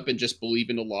shut up and just believe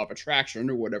in the law of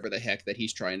attraction or whatever the heck that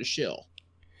he's trying to shill.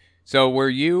 So were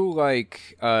you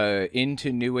like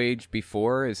into New Age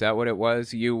before? Is that what it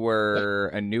was? You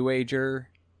were a New Ager?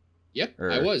 Yep,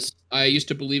 I was. I used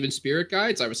to believe in spirit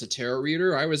guides. I was a tarot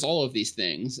reader. I was all of these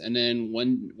things. And then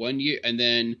one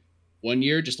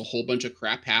year, just a whole bunch of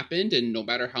crap happened. And no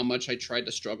matter how much I tried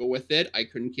to struggle with it, I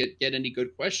couldn't get any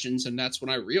good questions. And that's when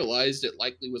I realized it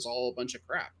likely was all a bunch of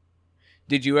crap.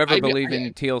 Did you ever believe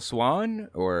in Teal Swan?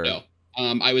 Or no?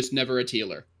 I was never a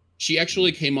Tealer. She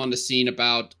actually came on the scene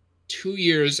about 2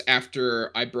 years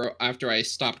after I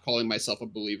stopped calling myself a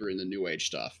believer in the New Age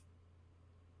stuff.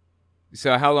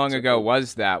 So how long ago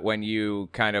was that when you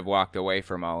kind of walked away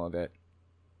from all of it?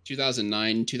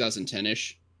 2009,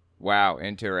 2010-ish. Wow,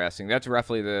 interesting. That's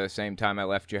roughly the same time I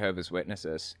left Jehovah's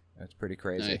Witnesses. That's pretty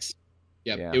crazy. Nice.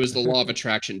 Yep. Yeah, it was the law of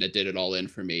attraction that did it all in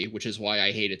for me, which is why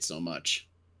I hate it so much.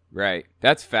 Right.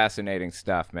 That's fascinating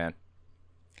stuff, man.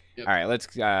 Yep. All right,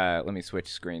 let me switch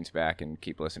screens back and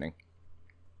keep listening.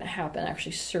 Happen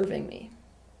actually serving me?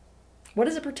 What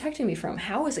is it protecting me from?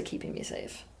 How is it keeping me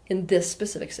safe in this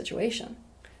specific situation?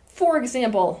 For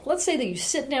example, let's say that you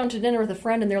sit down to dinner with a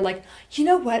friend and they're like, you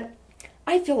know what?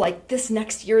 I feel like this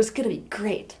next year is going to be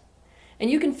great. And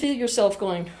you can feel yourself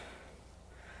going,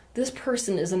 this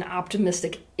person is an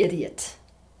optimistic idiot.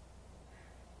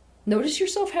 Notice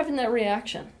yourself having that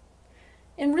reaction.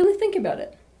 And really think about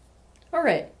it. All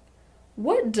right,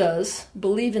 what does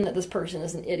believing that this person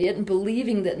is an idiot and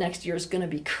believing that next year is going to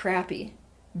be crappy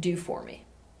do for me?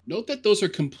 Note that those are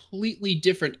completely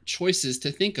different choices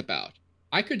to think about.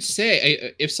 I could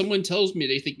say, if someone tells me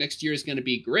they think next year is going to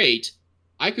be great,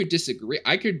 I could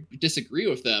disagree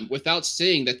with them without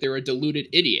saying that they're a deluded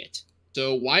idiot.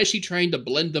 So why is she trying to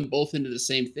blend them both into the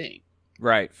same thing?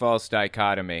 Right, false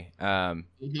dichotomy.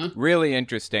 Really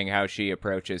interesting how she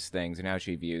approaches things and how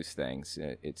she views things,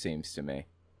 it seems to me.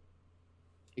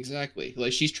 Exactly.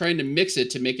 Like, she's trying to mix it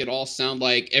to make it all sound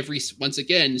like once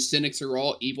again, cynics are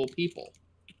all evil people.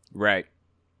 Right.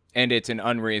 And it's an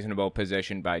unreasonable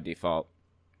position by default.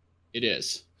 It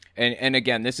is. And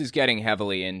again, this is getting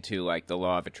heavily into like the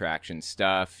law of attraction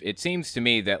stuff. It seems to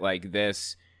me that like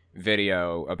this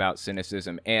video about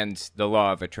cynicism and the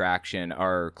law of attraction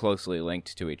are closely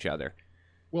linked to each other.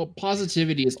 Well,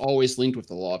 positivity is always linked with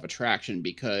the law of attraction,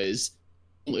 because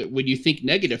when you think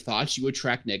negative thoughts, you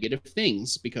attract negative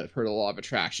things because per the law of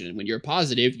attraction. And when you're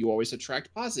positive, you always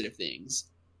attract positive things.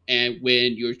 And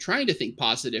when you're trying to think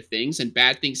positive things and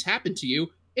bad things happen to you,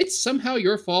 it's somehow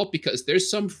your fault because there's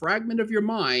some fragment of your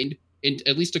mind,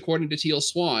 at least according to Teal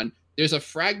Swan, there's a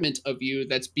fragment of you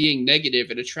that's being negative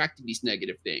and attracting these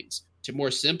negative things. To more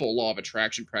simple law of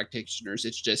attraction practitioners,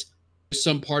 it's just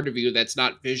some part of you that's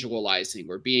not visualizing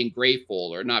or being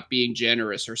grateful or not being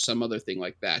generous or some other thing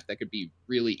like that that could be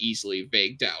really easily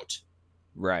vagued out.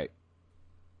 Right.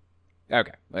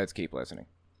 Okay, let's keep listening.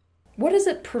 What is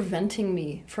it preventing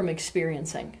me from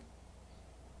experiencing?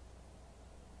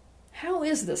 How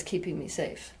is this keeping me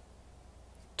safe?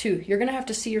 2, you're going to have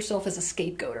to see yourself as a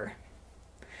scapegoater.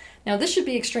 Now, this should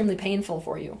be extremely painful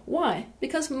for you. Why?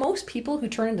 Because most people who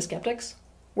turn into skeptics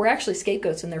were actually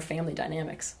scapegoats in their family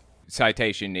dynamics.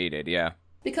 Citation needed, yeah.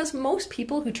 Because most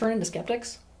people who turn into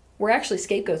skeptics were actually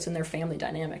scapegoats in their family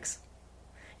dynamics.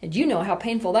 And you know how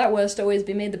painful that was to always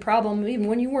be made the problem, even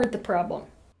when you weren't the problem.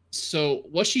 So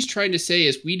what she's trying to say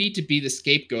is we need to be the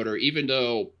scapegoater, even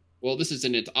though, well, this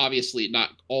isn't obviously not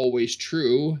always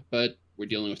true, but we're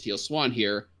dealing with Teal Swan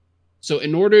here. So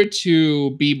in order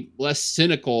to be less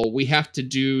cynical, we have to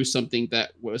do something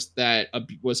that was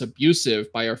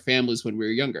abusive by our families when we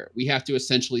were younger. We have to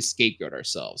essentially scapegoat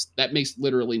ourselves. That makes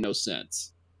literally no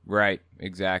sense. Right,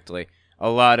 exactly. A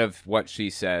lot of what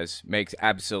she says makes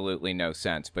absolutely no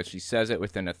sense, but she says it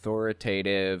with an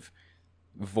authoritative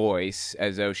voice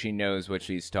as though she knows what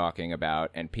she's talking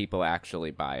about, and people actually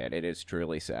buy it. It is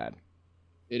truly sad.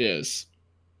 It is.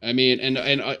 I mean, and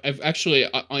I've actually,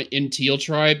 in Teal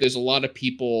Tribe, there's a lot of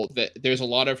people there's a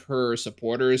lot of her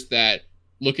supporters that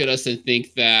look at us and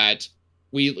think that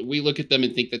we look at them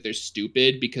and think that they're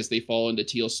stupid because they fall into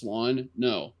Teal Swan.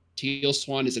 No, Teal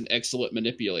Swan is an excellent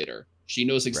manipulator. She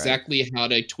knows exactly how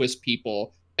to twist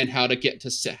people and how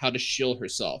to shield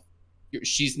herself.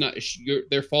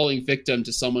 They're falling victim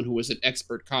to someone who is an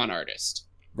expert con artist.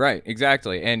 Right,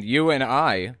 exactly. And you and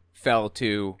I fell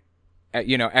to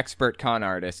expert con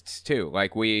artists too.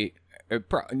 Like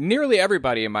nearly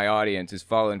everybody in my audience has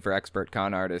fallen for expert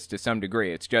con artists to some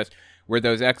degree. It's just, were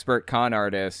those expert con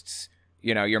artists,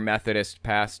 your Methodist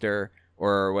pastor,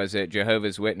 or was it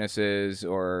Jehovah's Witnesses,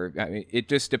 or, I mean, it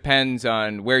just depends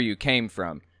on where you came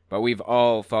from. But we've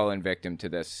all fallen victim to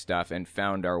this stuff and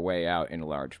found our way out in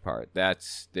large part.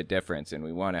 That's the difference, and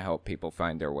we want to help people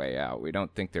find their way out. We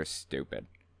don't think they're stupid.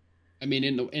 I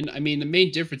mean, the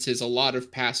main difference is a lot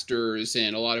of pastors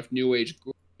and a lot of New Age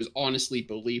gurus honestly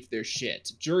believe their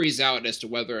shit. Jury's out as to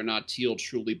whether or not Teal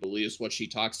truly believes what she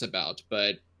talks about,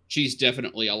 but she's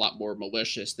definitely a lot more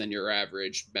malicious than your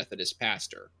average Methodist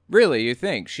pastor. Really, you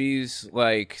think? She's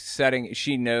like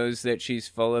she knows that she's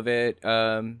full of it,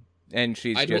 and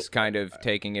she's just kind of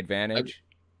taking advantage?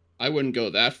 I wouldn't go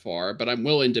that far, but I'm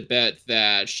willing to bet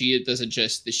that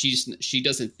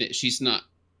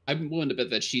I'm willing to bet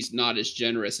that she's not as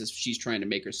generous as she's trying to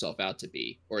make herself out to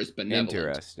be, or as benevolent.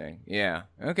 Interesting. Yeah.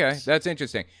 Okay, that's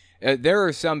interesting. There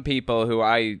are some people who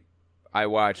I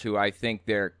watch who I think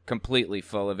they're completely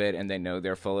full of it, and they know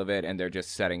they're full of it, and they're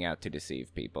just setting out to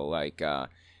deceive people. Like,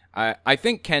 I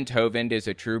think Kent Hovind is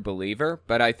a true believer,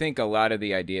 but I think a lot of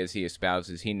the ideas he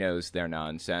espouses, he knows they're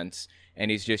nonsense, and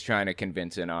he's just trying to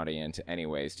convince an audience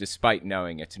anyways, despite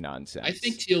knowing it's nonsense. I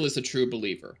think Teal is a true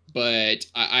believer, but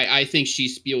I think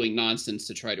she's spewing nonsense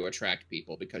to try to attract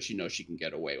people because she knows she can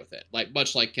get away with it,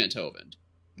 much like Kent Hovind.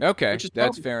 Okay,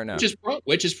 that's fair enough.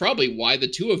 Which is probably why the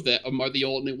two of them are the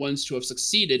only ones to have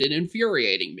succeeded in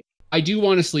infuriating me. I do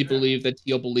honestly believe that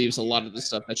Teal believes a lot of the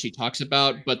stuff that she talks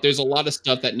about, but there's a lot of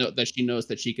stuff that she knows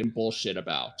that she can bullshit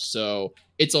about. So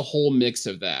it's a whole mix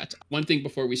of that. One thing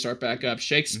before we start back up,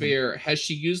 Shakespeare, has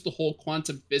she used the whole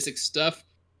quantum physics stuff?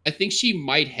 I think she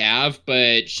might have,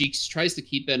 but she tries to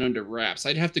keep that under wraps.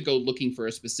 I'd have to go looking for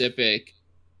a specific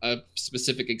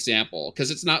example,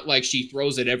 because it's not like she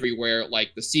throws it everywhere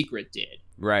like The Secret did.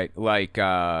 Right, like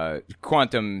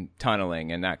quantum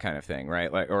tunneling and that kind of thing,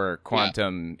 right? Like, or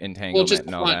quantum entanglement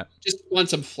and all that. Just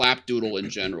quantum flapdoodle in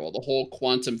general. The whole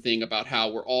quantum thing about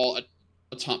how we're all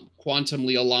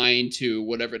quantumly aligned to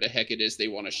whatever the heck it is they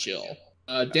want to shill.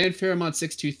 Dan Fairmont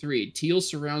 623. Teal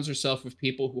surrounds herself with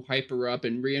people who hype her up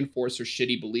and reinforce her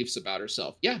shitty beliefs about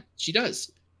herself. Yeah, she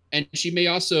does. And she may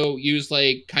also use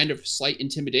kind of slight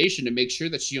intimidation to make sure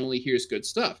that she only hears good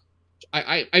stuff.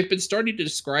 I've been starting to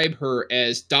describe her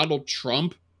as Donald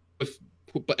Trump,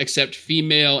 except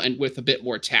female and with a bit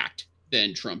more tact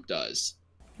than Trump does.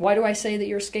 Why do I say that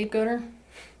you're a scapegoater?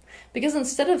 Because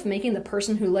instead of making the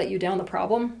person who let you down the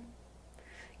problem,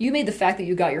 you made the fact that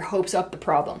you got your hopes up the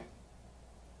problem.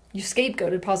 You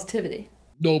scapegoated positivity.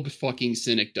 No fucking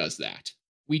cynic does that.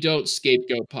 We don't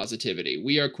scapegoat positivity.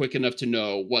 We are quick enough to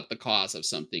know what the cause of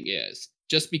something is.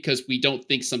 Just because we don't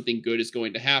think something good is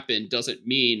going to happen doesn't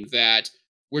mean that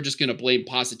we're just going to blame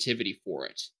positivity for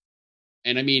it.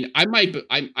 And I mean, I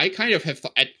kind of have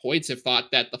at points have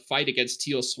thought that the fight against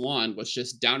Teal Swan was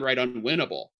just downright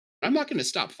unwinnable. I'm not going to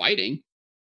stop fighting.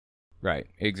 Right,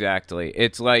 exactly.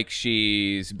 It's like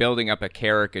she's building up a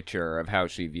caricature of how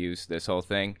she views this whole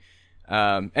thing.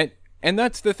 And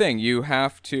that's the thing. You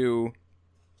have to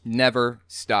never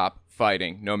stop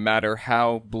fighting, no matter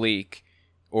how bleak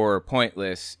or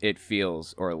pointless it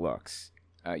feels or looks.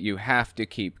 You have to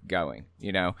keep going,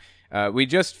 you know. We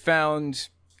just found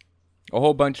a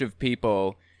whole bunch of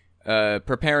people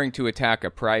preparing to attack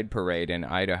a pride parade in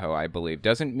Idaho, I believe.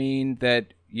 Doesn't mean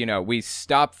that, you know, we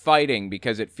stop fighting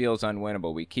because it feels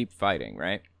unwinnable. We keep fighting,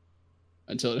 right?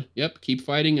 Keep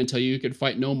fighting until you can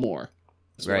fight no more.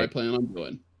 That's what I plan on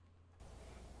doing.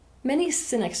 Many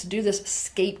cynics do this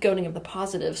scapegoating of the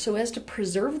positive so as to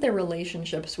preserve their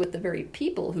relationships with the very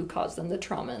people who caused them the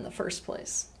trauma in the first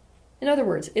place. In other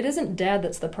words, it isn't Dad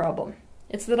that's the problem.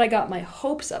 It's that I got my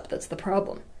hopes up that's the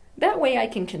problem. That way I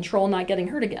can control not getting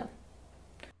hurt again.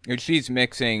 She's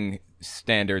mixing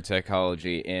standard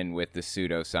psychology in with the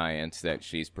pseudoscience that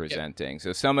she's presenting. Yep.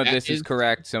 So some of this is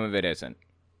correct, some of it isn't.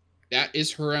 That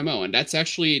is her MO, and that's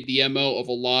actually the MO of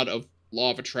a lot of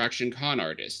law of attraction con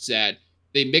artists, that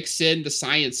they mix in the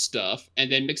science stuff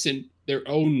and then mix in their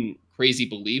own crazy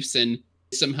beliefs, and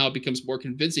it somehow becomes more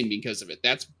convincing because of it.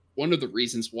 That's one of the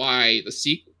reasons why The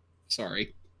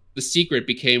Secret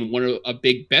became one of a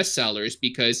big bestsellers,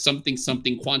 because something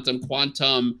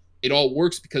quantum, it all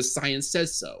works because science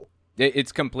says so.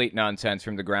 It's complete nonsense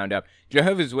from the ground up.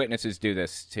 Jehovah's Witnesses do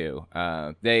this too.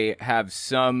 They have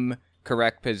some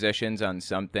correct positions on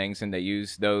some things, and they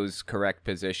use those correct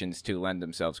positions to lend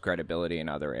themselves credibility in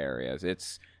other areas.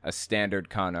 It's a standard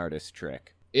con artist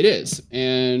trick. It is,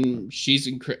 and she's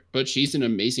an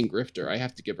amazing grifter. I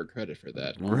have to give her credit for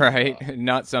that. Right,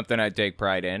 not something I take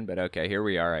pride in, but okay, here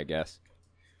we are, I guess.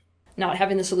 Not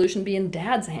having the solution be in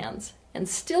Dad's hands, and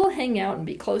still hang out and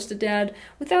be close to Dad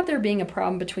without there being a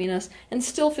problem between us, and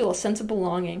still feel a sense of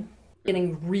belonging.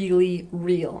 Getting really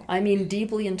real. I mean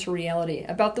deeply into reality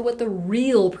about what the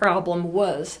real problem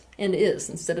was and is,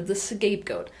 instead of the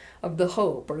scapegoat of the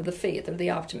hope or the faith or the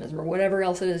optimism or whatever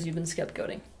else it is you've been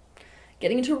scapegoating.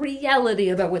 Getting into reality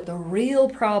about what the real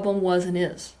problem was and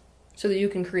is, so that you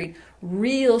can create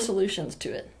real solutions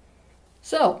to it.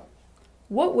 So,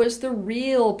 what was the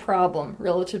real problem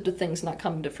relative to things not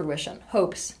coming to fruition?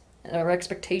 Hopes, or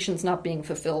expectations not being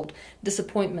fulfilled,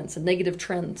 disappointments and negative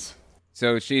trends.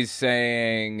 So she's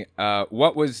saying,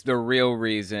 what was the real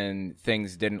reason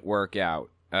things didn't work out?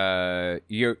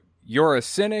 You're a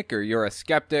cynic or you're a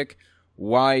skeptic.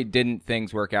 Why didn't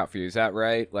things work out for you? Is that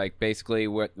right? Like, basically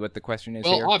what the question is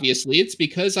here? Well, obviously, it's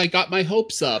because I got my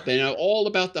hopes up, and I'm all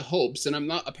about the hopes, and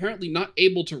I'm apparently not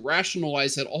able to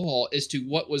rationalize at all as to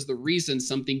what was the reason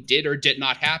something did or did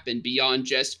not happen beyond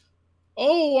just,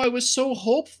 oh, I was so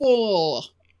hopeful,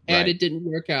 and it didn't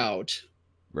work out.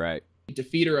 Right.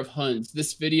 Defeater of Huns.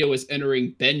 This video is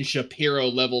entering Ben Shapiro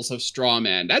levels of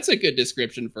strawman. That's a good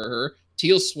description for her.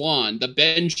 Teal Swan, the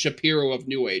Ben Shapiro of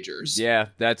New Agers. Yeah,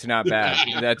 that's not bad.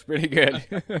 That's pretty good.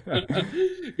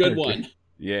 Good one.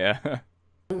 Yeah.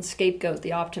 Scapegoat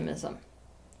the optimism.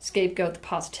 Scapegoat the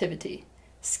positivity.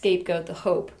 Scapegoat the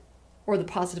hope, or the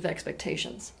positive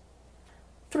expectations.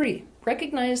 3.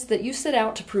 Recognize that you set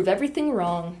out to prove everything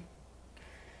wrong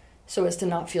so as to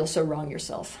not feel so wrong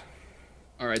yourself.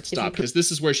 All right, stop, because this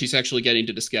is where she's actually getting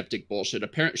to the skeptic bullshit.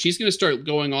 Apparently, she's going to start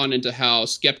going on into how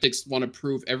skeptics want to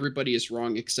prove everybody is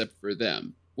wrong except for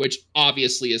them, which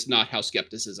obviously is not how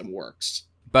skepticism works.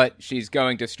 But she's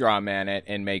going to strawman it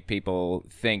and make people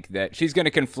think that she's going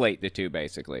to conflate the two,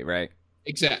 basically, right?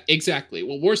 Exactly.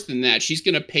 Well, worse than that, she's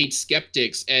going to paint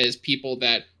skeptics as people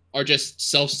that are just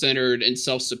self-centered and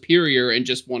self-superior and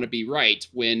just want to be right,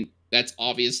 when that's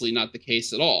obviously not the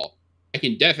case at all. I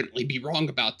can definitely be wrong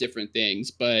about different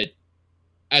things, but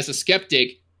as a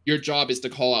skeptic, your job is to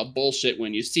call out bullshit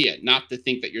when you see it, not to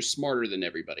think that you're smarter than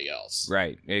everybody else.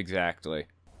 Right, exactly.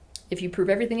 If you prove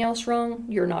everything else wrong,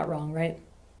 you're not wrong, right?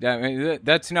 I mean,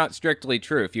 that's not strictly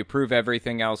true. If you prove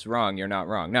everything else wrong, you're not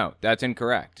wrong. No, that's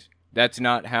incorrect. That's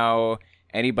not how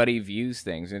anybody views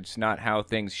things. It's not how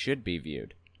things should be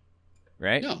viewed.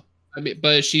 Right? No. I mean,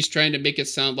 but she's trying to make it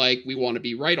sound like we want to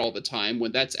be right all the time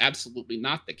when that's absolutely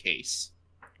not the case.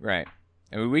 Right.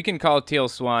 I mean, we can call Teal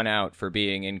Swan out for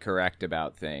being incorrect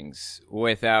about things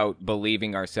without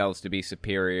believing ourselves to be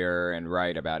superior and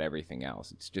right about everything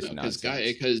else. It's just nonsense.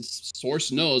 Because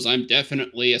Source knows I'm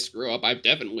definitely a screw up. I've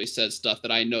definitely said stuff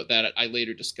that I know that I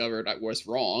later discovered I was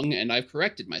wrong, and I've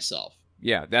corrected myself.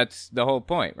 Yeah, that's the whole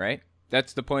point, right?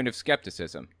 That's the point of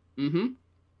skepticism. Mm-hmm.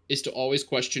 Is to always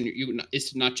question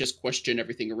is to not just question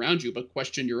everything around you, but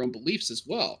question your own beliefs as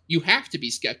well. You have to be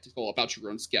skeptical about your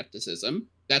own skepticism.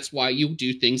 That's why you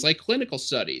do things like clinical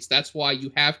studies. That's why you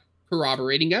have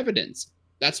corroborating evidence.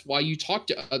 That's why you talk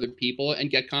to other people and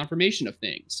get confirmation of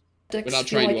things without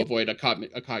trying to avoid a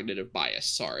cognitive bias.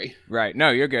 Sorry. Right. No,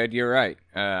 you're good. You're right.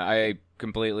 I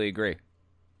completely agree.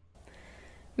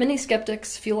 Many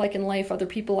skeptics feel like in life other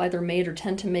people either made or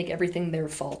tend to make everything their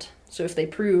fault. So if they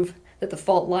prove that the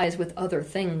fault lies with other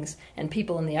things and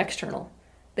people in the external,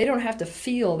 they don't have to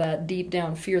feel that deep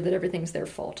down fear that everything's their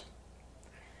fault.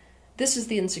 This is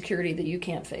the insecurity that you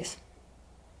can't face.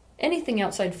 Anything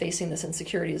outside facing this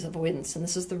insecurity is avoidance, and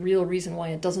this is the real reason why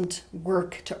it doesn't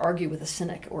work to argue with a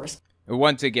cynic or a...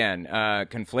 Once again,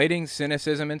 conflating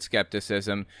cynicism and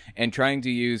skepticism and trying to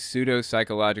use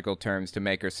pseudo-psychological terms to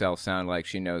make herself sound like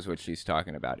she knows what she's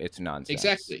talking about. It's nonsense.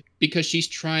 Exactly. Because she's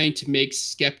trying to make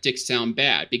skeptics sound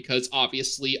bad, because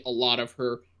obviously a lot of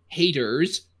her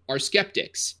haters are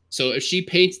skeptics. So if she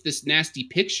paints this nasty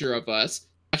picture of us,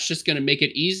 that's just going to make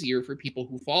it easier for people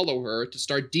who follow her to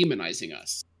start demonizing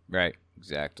us. Right.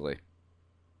 Exactly.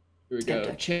 Here we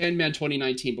go. Chanman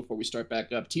 2019 before we start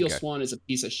back up. Teal Swan is a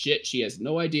piece of shit. She has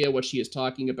no idea what she is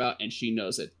talking about, and she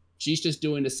knows it. She's just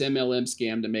doing this MLM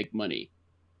scam to make money.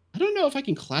 I don't know if I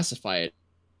can classify it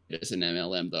as an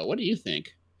MLM, though. What do you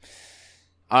think?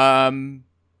 Well,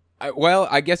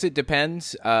 I guess it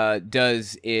depends.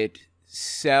 Does it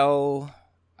sell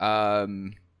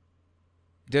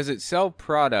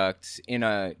products in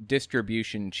a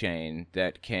distribution chain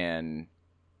that can...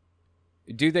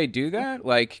 Do they do that?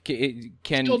 Like,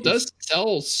 can... Still does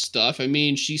sell stuff. I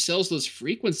mean, she sells those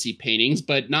frequency paintings,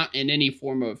 but not in any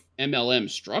form of MLM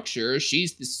structure.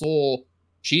 She's the sole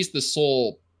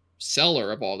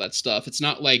seller of all that stuff. It's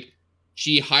not like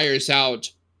she hires out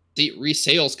the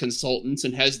resales consultants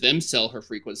and has them sell her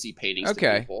frequency paintings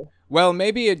to people. Well,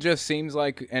 maybe it just seems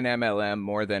like an MLM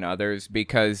more than others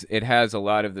because it has a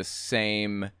lot of the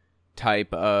same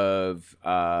type of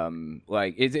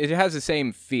it has the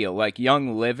same feel. Like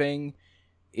Young Living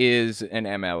is an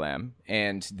MLM,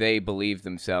 and they believe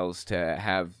themselves to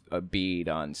have a bead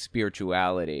on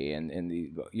spirituality and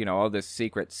the all this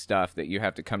secret stuff that you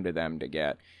have to come to them to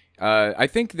get. I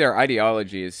think their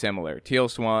ideology is similar, Teal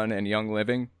Swan and Young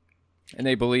Living, and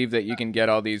they believe that you can get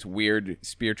all these weird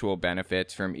spiritual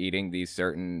benefits from eating these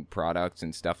certain products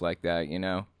and stuff like that,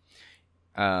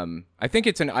 I think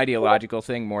it's an ideological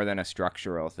thing more than a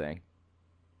structural thing.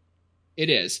 It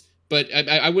is, but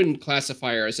I wouldn't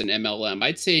classify her as an MLM.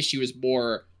 I'd say she was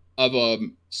more of a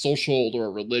social or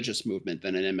a religious movement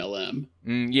than an MLM.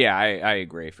 Yeah, I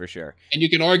agree for sure. And you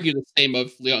can argue the same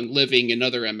of Young Living and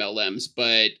other MLMs,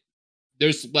 but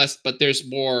there's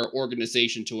more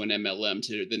organization to an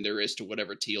MLM than there is to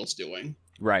whatever Teal's doing.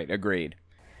 Right, agreed.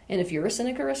 And if you're a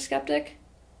cynic or a skeptic,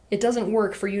 it doesn't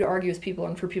work for you to argue with people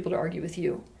and for people to argue with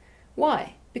you.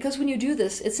 Why? Because when you do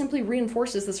this, it simply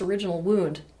reinforces this original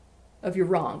wound of you're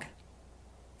wrong.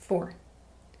 4.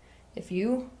 If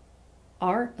you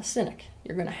are a cynic,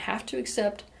 you're going to have to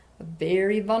accept a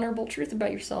very vulnerable truth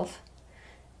about yourself.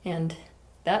 And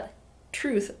that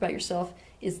truth about yourself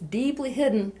is deeply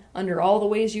hidden under all the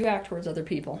ways you act towards other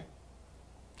people.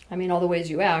 I mean, all the ways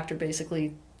you act are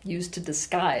basically used to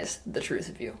disguise the truth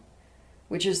of you,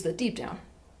 which is that deep down,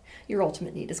 your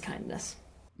ultimate need is kindness.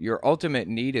 Your ultimate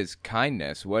need is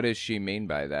kindness. What does she mean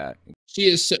by that? She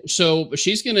is so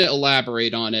she's going to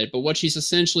elaborate on it, but what she's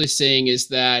essentially saying is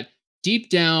that deep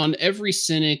down, every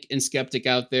cynic and skeptic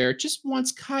out there just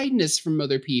wants kindness from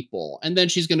other people. And then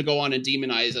she's going to go on and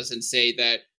demonize us and say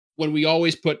that when we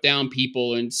always put down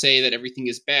people and say that everything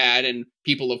is bad, and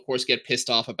people, of course, get pissed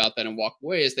off about that and walk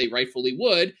away, as they rightfully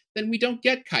would, then we don't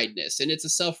get kindness. And it's a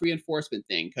self-reinforcement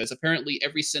thing, because apparently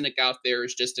every cynic out there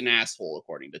is just an asshole,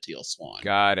 according to Teal Swan.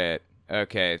 Got it.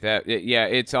 Okay.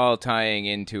 It's all tying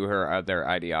into her other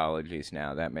ideologies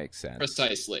now. That makes sense.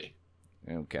 Precisely.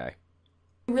 Okay.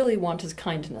 What you really want is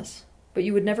kindness. But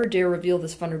you would never dare reveal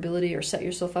this vulnerability or set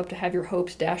yourself up to have your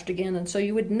hopes dashed again, and so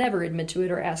you would never admit to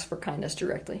it or ask for kindness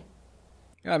directly.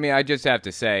 I mean, I just have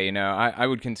to say, I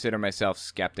would consider myself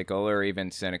skeptical or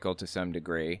even cynical to some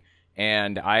degree,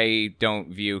 and I don't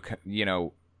view,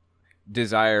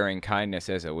 desiring kindness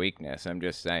as a weakness. I'm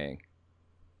just saying.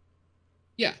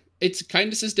 Yeah, it's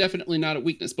kindness is definitely not a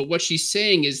weakness, but what she's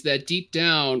saying is that deep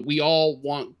down, we all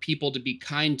want people to be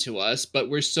kind to us, but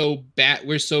we're so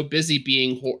busy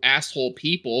being asshole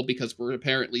people because we're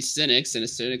apparently cynics, and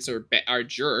cynics are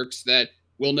jerks that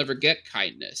we'll never get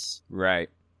kindness. Right.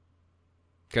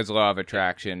 Because law of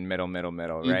attraction, middle,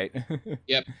 right?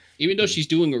 Yep. Even though she's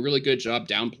doing a really good job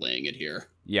downplaying it here.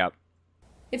 Yep.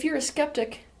 If you're a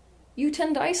skeptic, you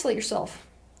tend to isolate yourself.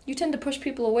 You tend to push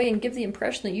people away and give the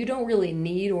impression that you don't really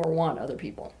need or want other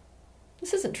people.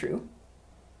 This isn't true.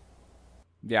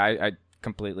 Yeah, I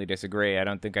completely disagree. I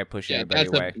don't think I push anybody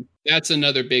away. That's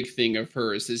another big thing of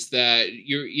hers, is that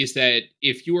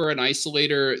if you are an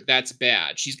isolator, that's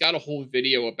bad. She's got a whole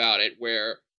video about it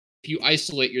where if you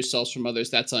isolate yourselves from others,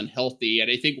 that's unhealthy.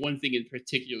 And I think one thing in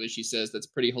particular she says that's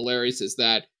pretty hilarious is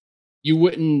that you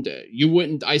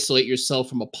wouldn't isolate yourself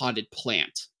from a potted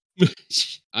plant.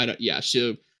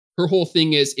 Her whole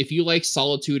thing is, if you like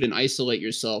solitude and isolate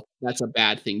yourself, that's a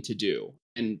bad thing to do.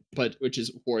 Which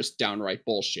is, of course, downright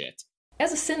bullshit.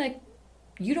 As a cynic,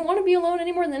 you don't want to be alone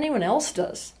any more than anyone else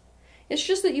does. It's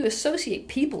just that you associate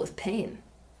people with pain.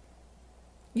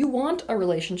 You want a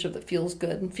relationship that feels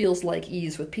good and feels like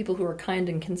ease with people who are kind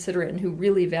and considerate and who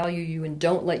really value you and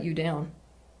don't let you down.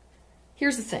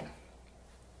 Here's the thing.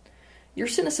 Your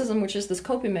cynicism, which is this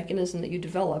coping mechanism that you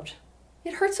developed,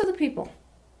 it hurts other people.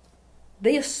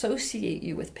 They associate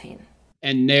you with pain.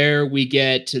 And there we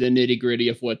get to the nitty-gritty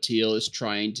of what Teal is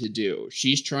trying to do.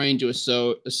 She's trying to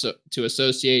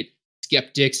associate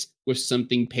skeptics with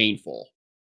something painful.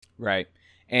 Right.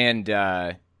 And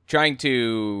trying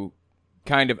to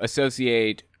kind of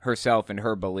associate herself and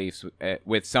her beliefs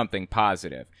with something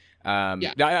positive.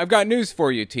 I've got news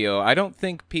for you, Teal. I don't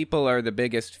think people are the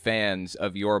biggest fans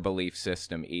of your belief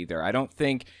system either. I don't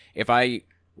think if I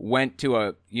went to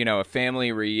a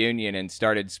family reunion and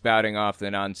started spouting off the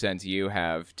nonsense you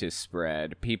have to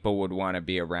spread, people would want to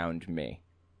be around me.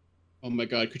 Oh my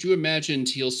God. Could you imagine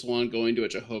Teal Swan going to a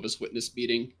Jehovah's Witness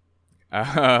meeting?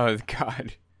 Oh,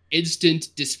 God.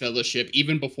 Instant disfellowship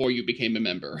even before you became a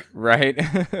member. Right?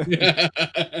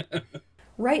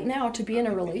 Right now, to be in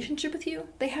a relationship with you,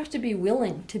 they have to be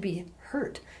willing to be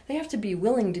hurt. They have to be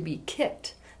willing to be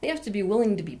kicked. They have to be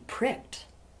willing to be pricked.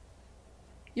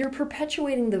 You're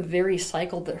perpetuating the very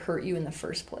cycle that hurt you in the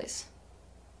first place.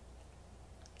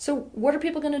 So what are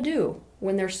people going to do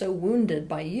when they're so wounded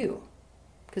by you?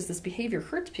 Because this behavior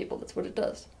hurts people. That's what it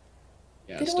does.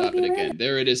 Yeah, stop it again.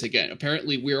 There it is again.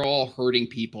 Apparently, we're all hurting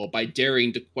people by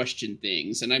daring to question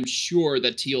things. And I'm sure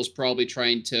that Teal's probably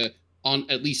trying to, on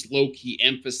at least low-key,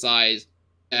 emphasize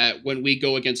that when we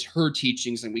go against her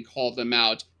teachings and we call them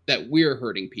out, that we're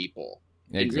hurting people.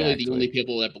 Exactly. And really the only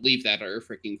people that believe that are her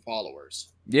freaking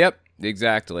followers. Yep,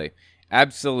 exactly.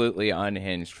 Absolutely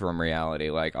unhinged from reality,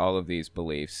 like all of these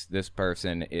beliefs. This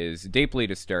person is deeply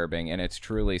disturbing, and it's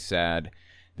truly sad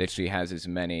that she has as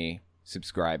many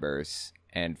subscribers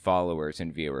and followers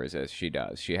and viewers as she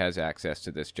does. She has access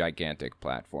to this gigantic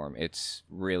platform. It's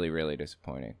really, really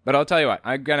disappointing. But I'll tell you what,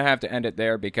 I'm going to have to end it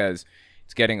there because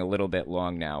it's getting a little bit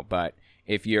long now. But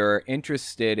if you're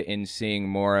interested in seeing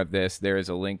more of this, there is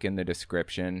a link in the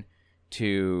description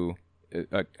to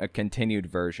a continued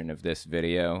version of this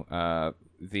video.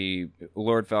 The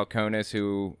Lord Falconis,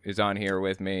 who is on here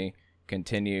with me,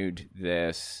 continued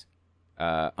this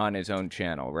on his own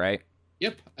channel, right?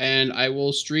 Yep, and I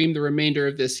will stream the remainder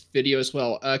of this video as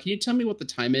well. Can you tell me what the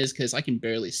time is? Because I can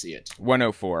barely see it.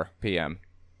 1:04 p.m.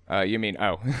 You mean,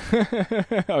 oh.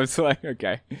 I was like,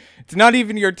 okay. It's not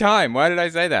even your time. Why did I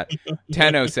say that?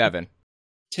 10:07.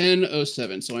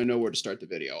 10:07, so I know where to start the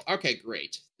video. Okay,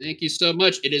 great. Thank you so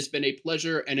much. It has been a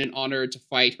pleasure and an honor to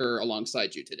fight her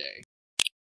alongside you today.